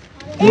kabzi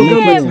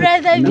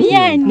brother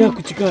Vianney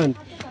nakuchikana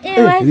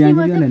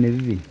Vianney yona ne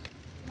bibi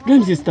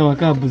Gani sister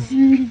wakabuzi.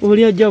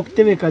 Uri ajya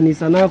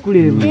kutebekanisa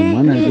nakureba.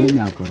 Mwana ndio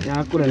nyakora.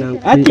 Yakura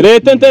nangu.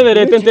 Leta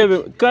ntebe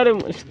kare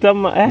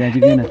shitama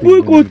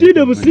Uy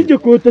kotide busije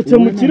kota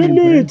cyamukira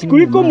neza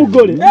kuriko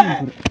mugore.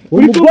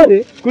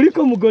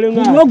 Kuriko mugore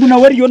mwa. Nyogu na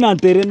wari yo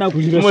nantere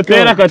nakujira.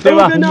 mutera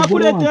kateba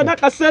Nakurete na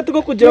kasete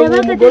ko kugira ngo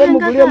umugore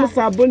muguriye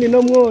musabuni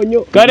no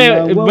mwonyo.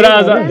 kare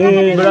braza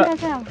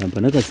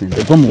Kampana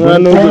kasente kwa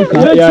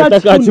mugore.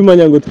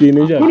 yatakachimanya ngo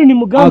twineja Kuri ni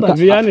mugamba.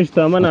 Viane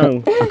shitama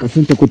nangu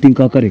Akasente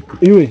kutinka kareka.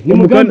 Iwe ni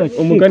muganda.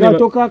 umugani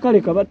Katoka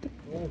kareka bata.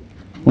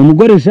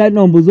 Umugore shari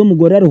nombuzo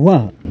umugore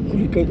aruhwa.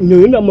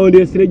 Nyoyo na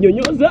mondesire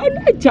nyonyoza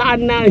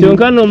cyane.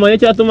 cyonkano manye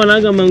cyatuma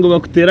nagama ngo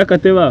bakutera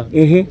kateba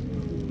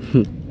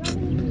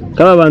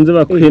kaba banze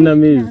bakuhina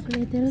mizi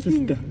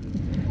Sister.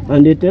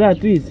 Andetera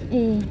twize.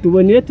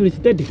 Tubonire turi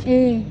steady.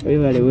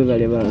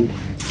 Webale bande.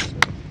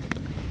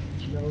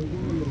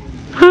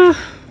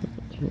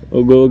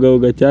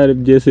 uga cyari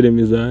byesire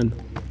mizana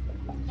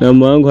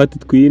namuhango hati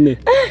twine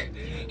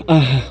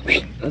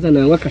Asa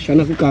nangwa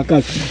kashana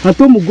kukakaza.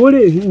 Hato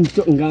mugore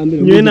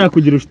ngambere. nyewe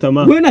nakugira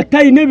ushitama Gwe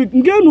nataye nebe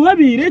ngenu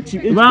habire ki.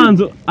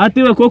 banzo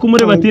atewe ko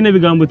kumure batine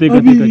bigambo teka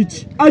Habire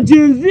ki.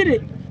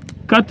 Agenzire.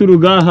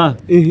 katurugaha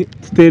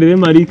tuterere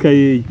marika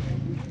yeye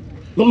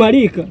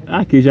Marika.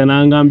 akija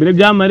nangambire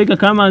bya marika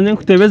kamanze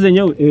kutebeze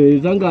nyewe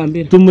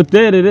Zangambere.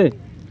 tumuterere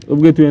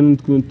ubwe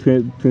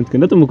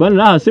twenda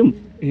tumukanira hasi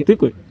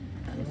tikwe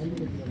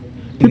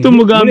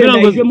titumugambira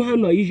ngo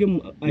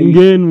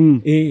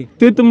ngenu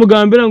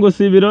titumugambira ngo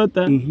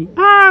sibirota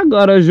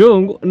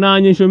garajongo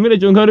nanyishomire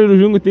cyo nkari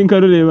rujungu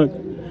tinkarureba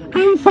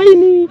I'm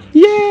fine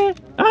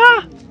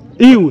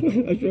iwe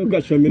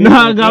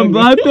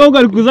nagamba hatoga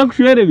ari kuza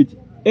kushwere biki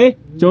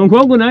cyo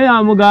nkogo naye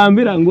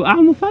yamugambira ngo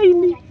I'm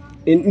fine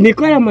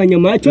niko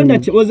yamanyama cyo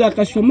ndakiboza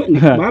akashoma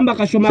bamba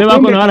akashoma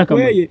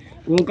kweye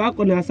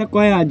ngako nasa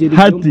kwa yagera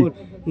hati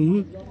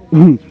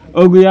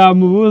ogu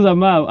yamubuza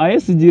mawe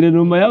ayesigire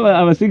numa yaba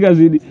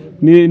abasigazi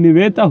ni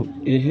betaho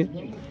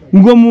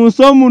ngo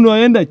musomu no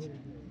yenda ki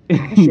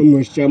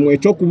shomushamwe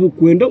cyo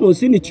kubukwenda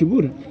munsi ni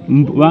kibura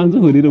banze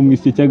horire mu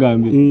isi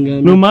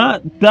cyagambira numa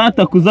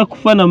tata kuza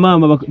kufana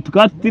mama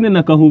tukatine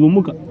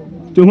nakahubumuka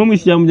cyo nko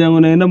mwishyira mujyango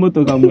nayenda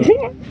motoka mu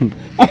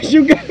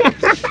ashuga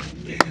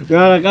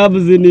ngara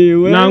kabuzi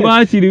niwe nangwa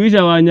hakiriwisha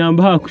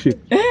abanyamba hakushe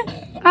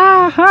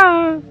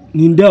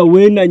ninda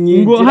wena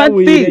nyinjira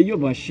wireyo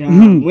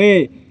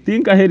bashamwe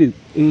tinka herize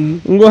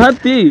ngo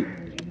hati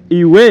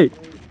iwe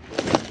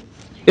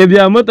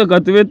ebya motoka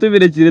tube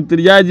tubirekire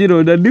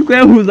turyagironda ndiko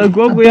yahuza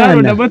ko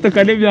yaronda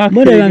motoka nebya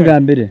Muri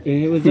yangambere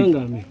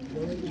wezangambere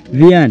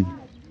Viane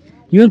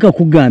niwe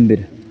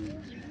nkakugambira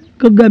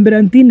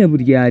kagambira ntine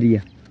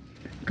buryariya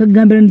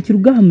kagambira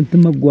ntirugaha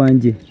mutima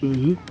gwanjye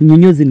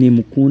nyonyoze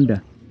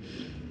nimukunda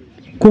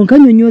konka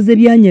nyonyoze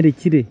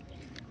byanyerekire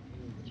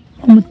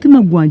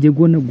umutima gwanjye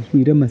gona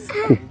guhwira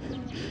amasiko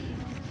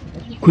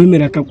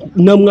kwemera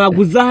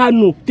namwaguza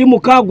hano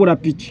timukagura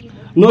piki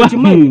no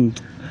kimanye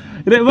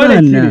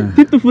rebana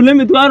titufune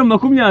mitwaro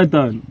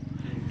 50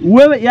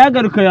 wewe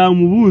yagaruka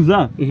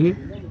yamubuza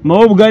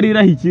mawo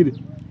bwarira hikire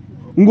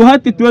ngo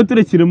hati tuwe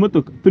turekire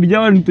motoka turya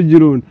abantu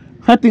tugironda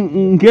hati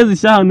nkeze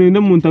shahano inde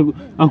muntu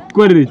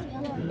akukorere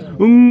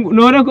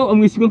nore ko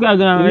umwisiko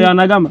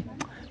yanagama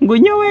ngo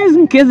nyewezi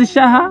nkeze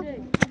shaha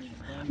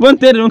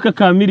bontere nka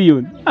ka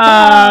miliyoni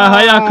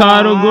haya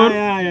karogoro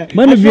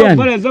Mani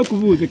Viane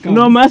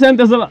no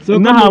masente zo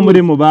naha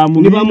murimo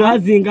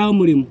bamuhazinga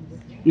murimo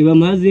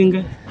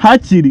nibamuhazinga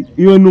hakiri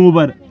iyo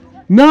nubara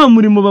naha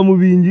murimo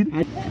bamubingira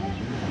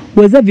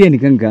weza Viane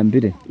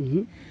kangambire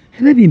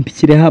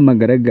bimpikire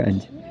hamagara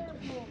ganje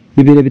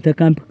bibere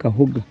bitakampa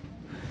kahoga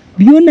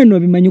byona no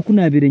bimanye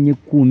kunabirenye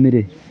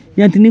kumire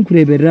yanti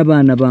ninkureberera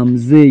abana ba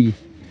muzeyi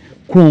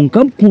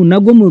konka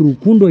kunago mu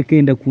rukundo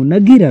ekenda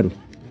kunagiraro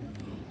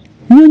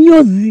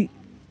nyonyozi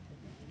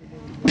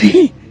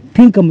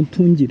tinka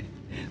mutungire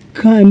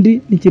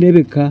kandi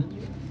nikirebeka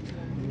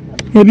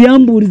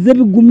ebyamburize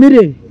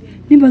bigumire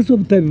nibazo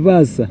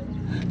butabibasa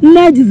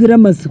nagizira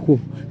amasiko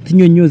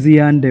tinyonyozi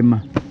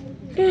yandema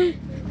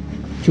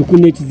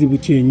cyokune kizibu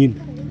cyenyine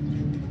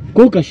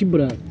ko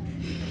kashibura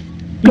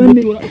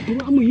kandi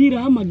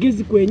turamuhira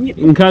amagezi kwenye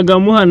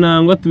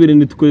nkagamuhanangwa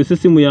tubirinde tukozese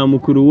simu ya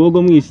mukuru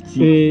wogo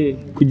mwishiki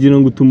kugira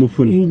ngo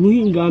tumufune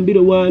nguhingambire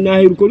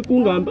wanaheruko uri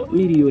kungamba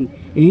miliyoni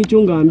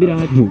cyo ngambira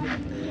hati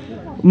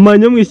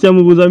manya mwishyira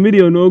mubuza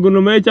miliyoni wogo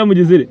nomaye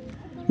cyamugizire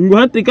ngo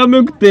hati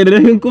kame guterere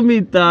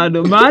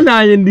 50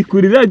 mananye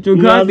ndikurira cyo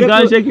kandi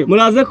gasheke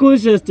muraze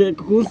kusheste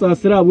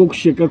kusasira bwo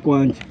gusheka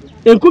kwanje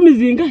 10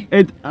 zinga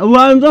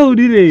wanza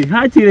urire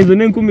hakirezo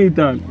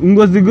 50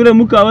 ngo zigure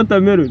muka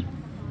watermelon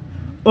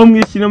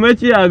omwishyira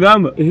make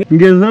yagamba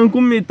ngeza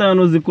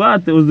 50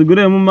 zikwate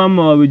uziguremo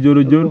mama wawe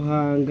jorojoro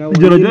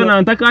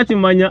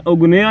nantakakimanya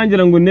ogune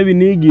yangira ngo nebi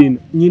nigina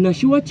nyina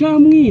shiwa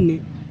cyamwine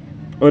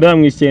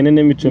oramwishyene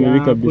n'imico mibi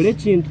kabisa kore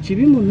kintu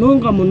kibi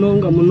munonga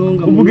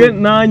ubuge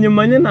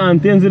nanyemanye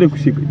nantenzire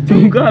kushika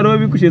cyungaro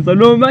bikushetsa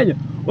no manya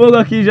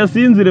ogakija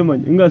sinzire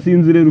manya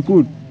ngasinzire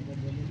rukundo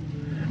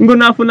ngo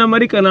nafuna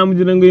marika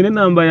namugira ngo ine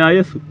namba ya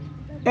Yesu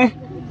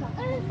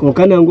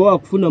kokana ngo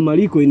wakufuna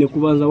mariko ine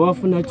kubanza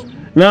wafuna ki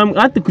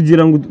ati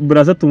kugira ngo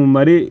buraza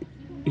tumumare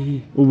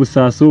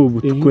ubusaso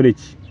ubu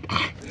tukoreki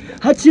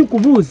haci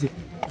kubuze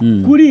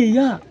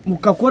kuriya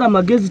mukakora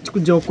amagezi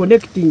kujya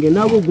connecting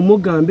nabo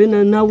gumugambe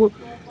nabo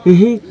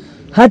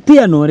hati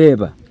ya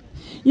noreba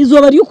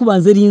izo bari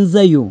kubanza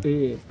rinzayo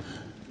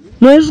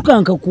noje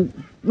kanka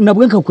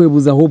nabwe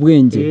nkakwebuza aho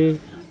bwenge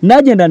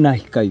nagenda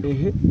nahikayo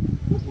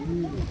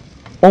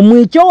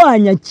omwicyo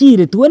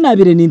wanyakire tuwe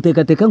nabire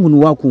nintekateka ngo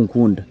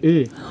nuwakunkunda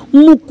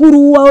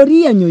mukuru wa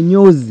oriya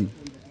nyonyozi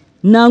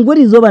nangwe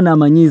rizoba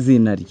namanyizi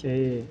nari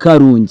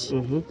Karungi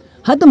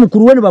hata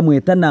mukuru we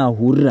bamweta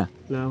nahura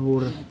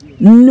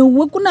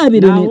niwe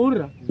kunabire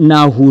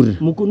nahura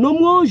no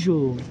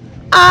mwojo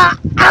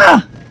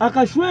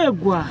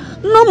akashwegwa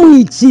no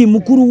mwiki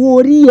mukuru wa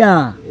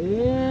oriya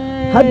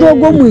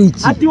hadogo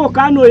mwiki ati wo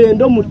kano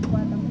yendo muto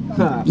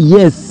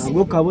yes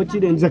abo kabo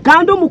kirenze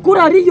kandi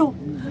umukuru ariyo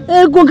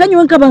ego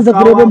kanywe nkabanza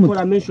kureba muto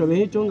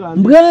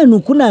mbwenu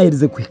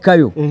kunaherize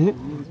kwikayo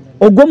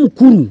ogo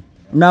mukuru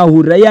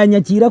nahura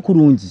yanyakira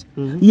kurungi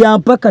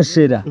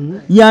yampakashera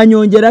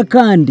yanyongera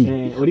kandi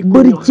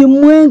buri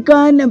kimwe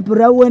kandi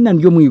mpurawe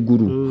nandyo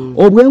mwiguru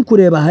obwe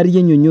nkureba hari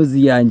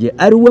yenyonyozi yanjye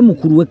ari we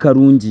mukuru we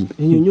Karungi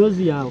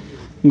yenyonyozi yawe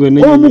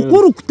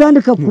omukuru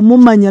kutandika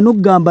kumumanya no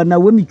kugamba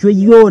nawe mico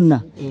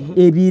yona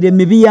ebire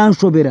mibi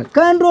yanshobera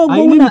kandi ogo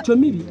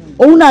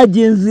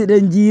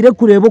unagenzire ngire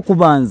kureba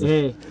kubanza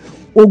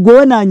ogo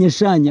we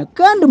nanyeshanya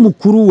kandi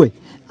mukuru we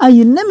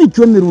ayina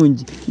mico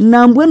mirungi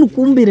nambwe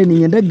nukumbire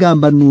ninyenda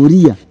gamba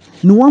nuriya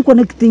nuwan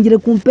connectingire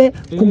kumpe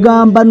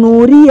kugamba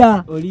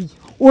nuriya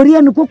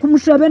oriya niko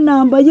kumushabe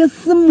namba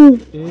yesimu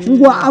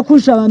ngo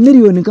akushaba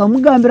miliyoni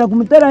kamugambira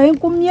kumutera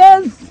henku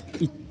myezi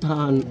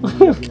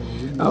 5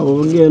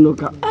 abo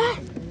ngenuka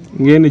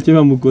ngene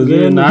kiba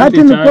mukoze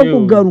hati niko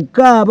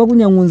kugaruka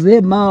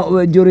bakunyankunze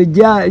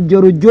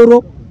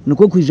joro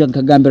niko kwija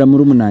kagambira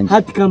muri umunange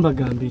hati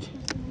kambagambire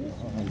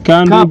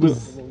kandi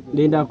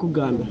ndenda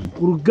kugambira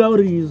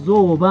urugawri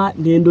izoba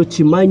ndendo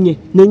kimanye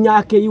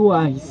nenyake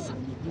yiwahisa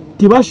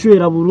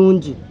tibashwera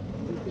burungi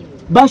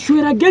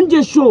bashwera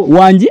genjesho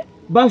wanje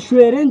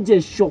bashwere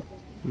njesho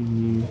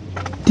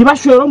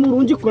tibashwera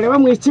murungi kureba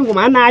mwiki ngo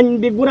mana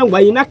mbigura ngo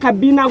ayina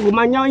kabina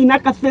gumanya ina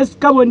ka face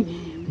kaboni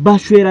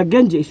bashwera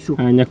genjesho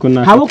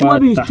habo kuba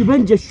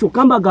bikibenjesho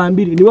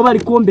kambagambire nibo bari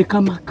kombe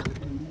kamaka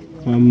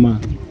mama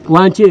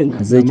wanchenga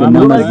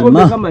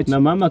na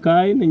mama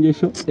kai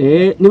ningesho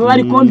nibo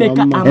bari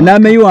kombeka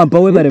ename yuwampa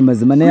we bare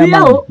mazima ne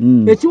yamama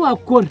eki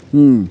wakora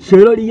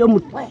shero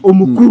liyo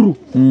omukuru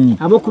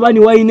abo kuba ni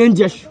wayine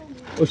njesho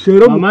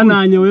oshero mama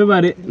nanye we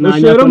bare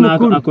nanye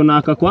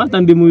akonaka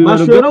kwata ndi mu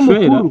bibaro byo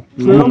mukuru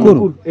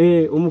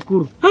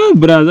omukuru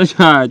brother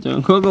chacho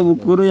nkoko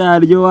mukuru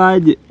yaryo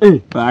waje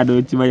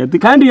bado kibayati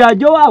kandi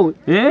yaryo wawe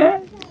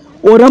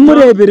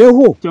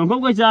oramurebereho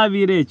cyonko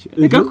cyabirecho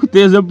reka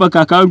kuteze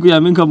mpaka kangu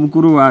yamenka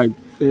mukuru waje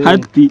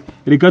hati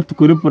reka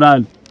tukore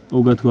plan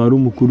ugatwara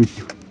umukuru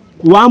cyo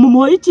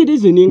wamumuho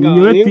ikirize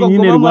ninga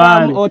nyine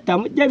rwari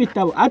otamujya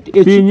bitabo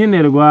ati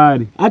nyine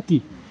rwari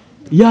ati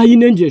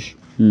yayinenjesho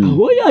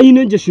aho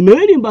yayinenjesho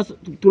nari mbasa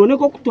turone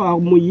ko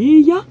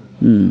kutwamuyiya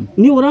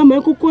ni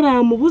uramaye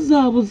gukora mu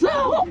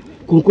buzabuzaho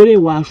kunkore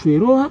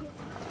washweroha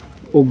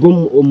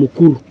ogo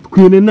omukuru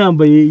twine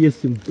nambaye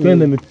yesimu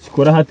twenda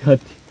nikikora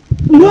hati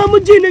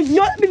mwamujine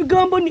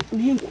nyabigambo ni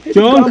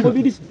bigambo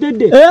biri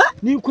stede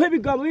ni kwe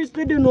bigambo biri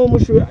stede no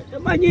mushwe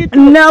manyita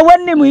nawe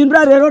ni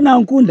muhindura rero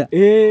nankunda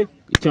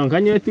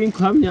icyanganye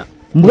tinkamya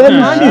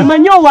mbwene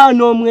manyo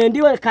wano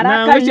mwendiwe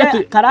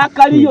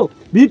karakariyo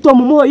bito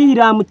mumo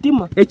yira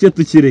mutima ecyo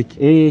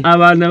tukireke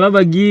abana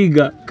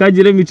babagiga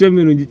kagire mico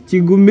mirungi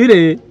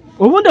kigumire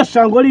ubundi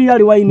ashangori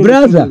yari wayine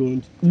brother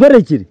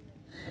berekire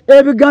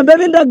ebigambe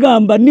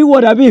bindagamba ni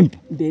warabimpa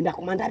ndenda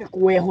kumandare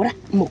kuwehura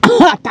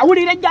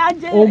atawurire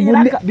janje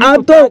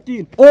ato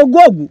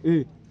ogogu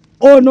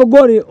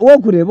onogore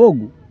wokureba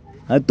ogu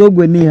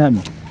atogwe ni hano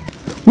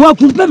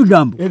wakumpa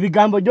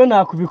ebigambo byo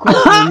nakubikora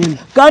nyine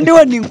kandi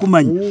we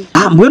ninkumanya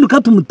mbwenu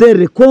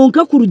katumuterere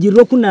konka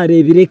kurugiriro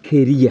kunarebire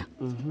keriya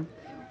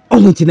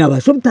omukina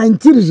abasho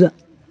butankirija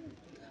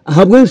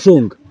ahabwe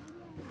nshonga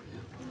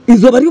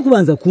izo bari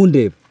kubanza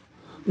kundeba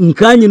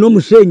nkanye no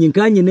mushenyi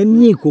nkanye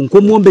nemyiko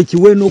nko mwombe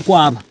kiwe no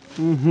kwaba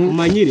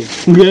umanyire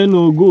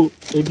ngenogo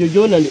ebyo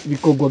byona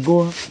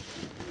bikogwago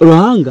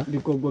ruhanga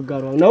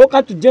bikogwagaro nawo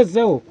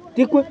katugezeho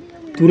tikwe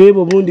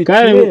turebo bundi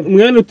kare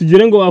mwene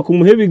tugire ngo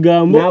wakumuhe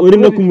bigambo uri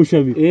no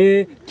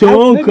kumushabira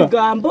cyonka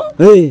bigambo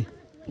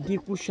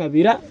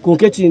ndikushabira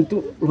konke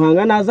kintu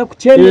ruhanga naza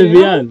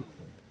kucyemerera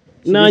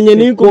nanye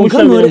niko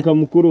mushabira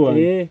mukuru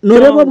wawe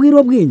norebo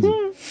bwiro bwingi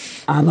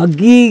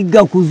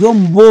abagiga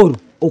kuzomboro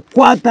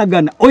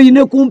okwatagana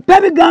oyine kumpe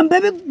bigambe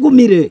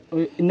bigumire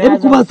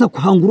ebikubasa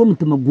kuhangura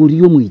umutima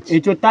guriyo mwiki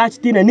icyo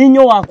takitina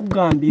ninyo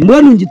wakugambira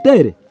mbwenu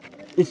ngitere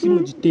isi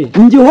mugitere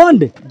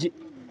ngihonde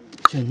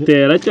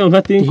tera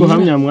cyonka tinko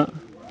hamyamwa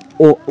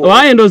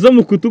wayendoza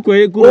mukutuko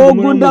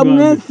ogu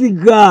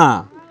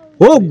ndamwesiga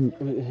ogu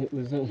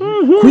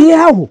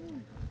kwihaho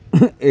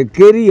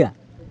ekeriya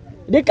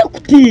reka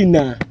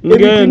kutina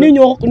ebintu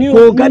ninyo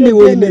koga ni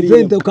we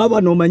Innocent ukaba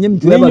no manye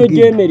mtu ninyo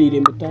gemerire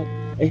mutara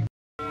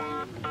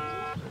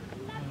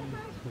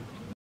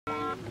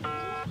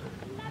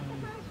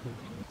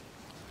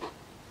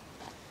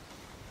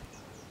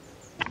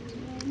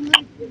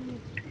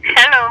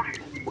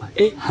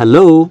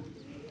Hello.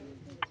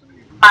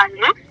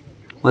 Anje?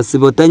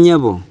 Wasibota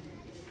nyabo?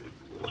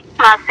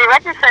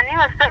 Masibate sani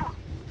wase.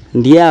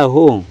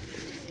 Ndiaho.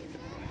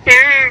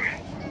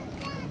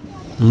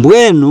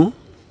 Mbwenu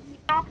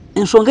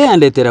enshonga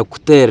yandetera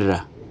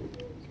kuterra.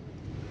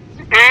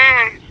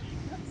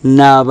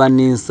 Naba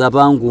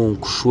ninsaba ngu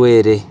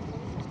nkushwere.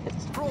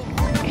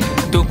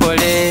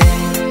 Tukole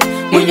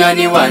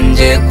munyani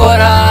wanje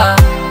kora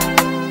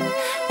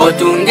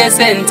otunge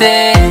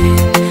sente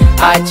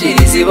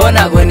achiri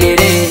zibona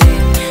gonere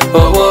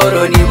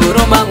oboro ni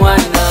buruma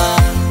mwana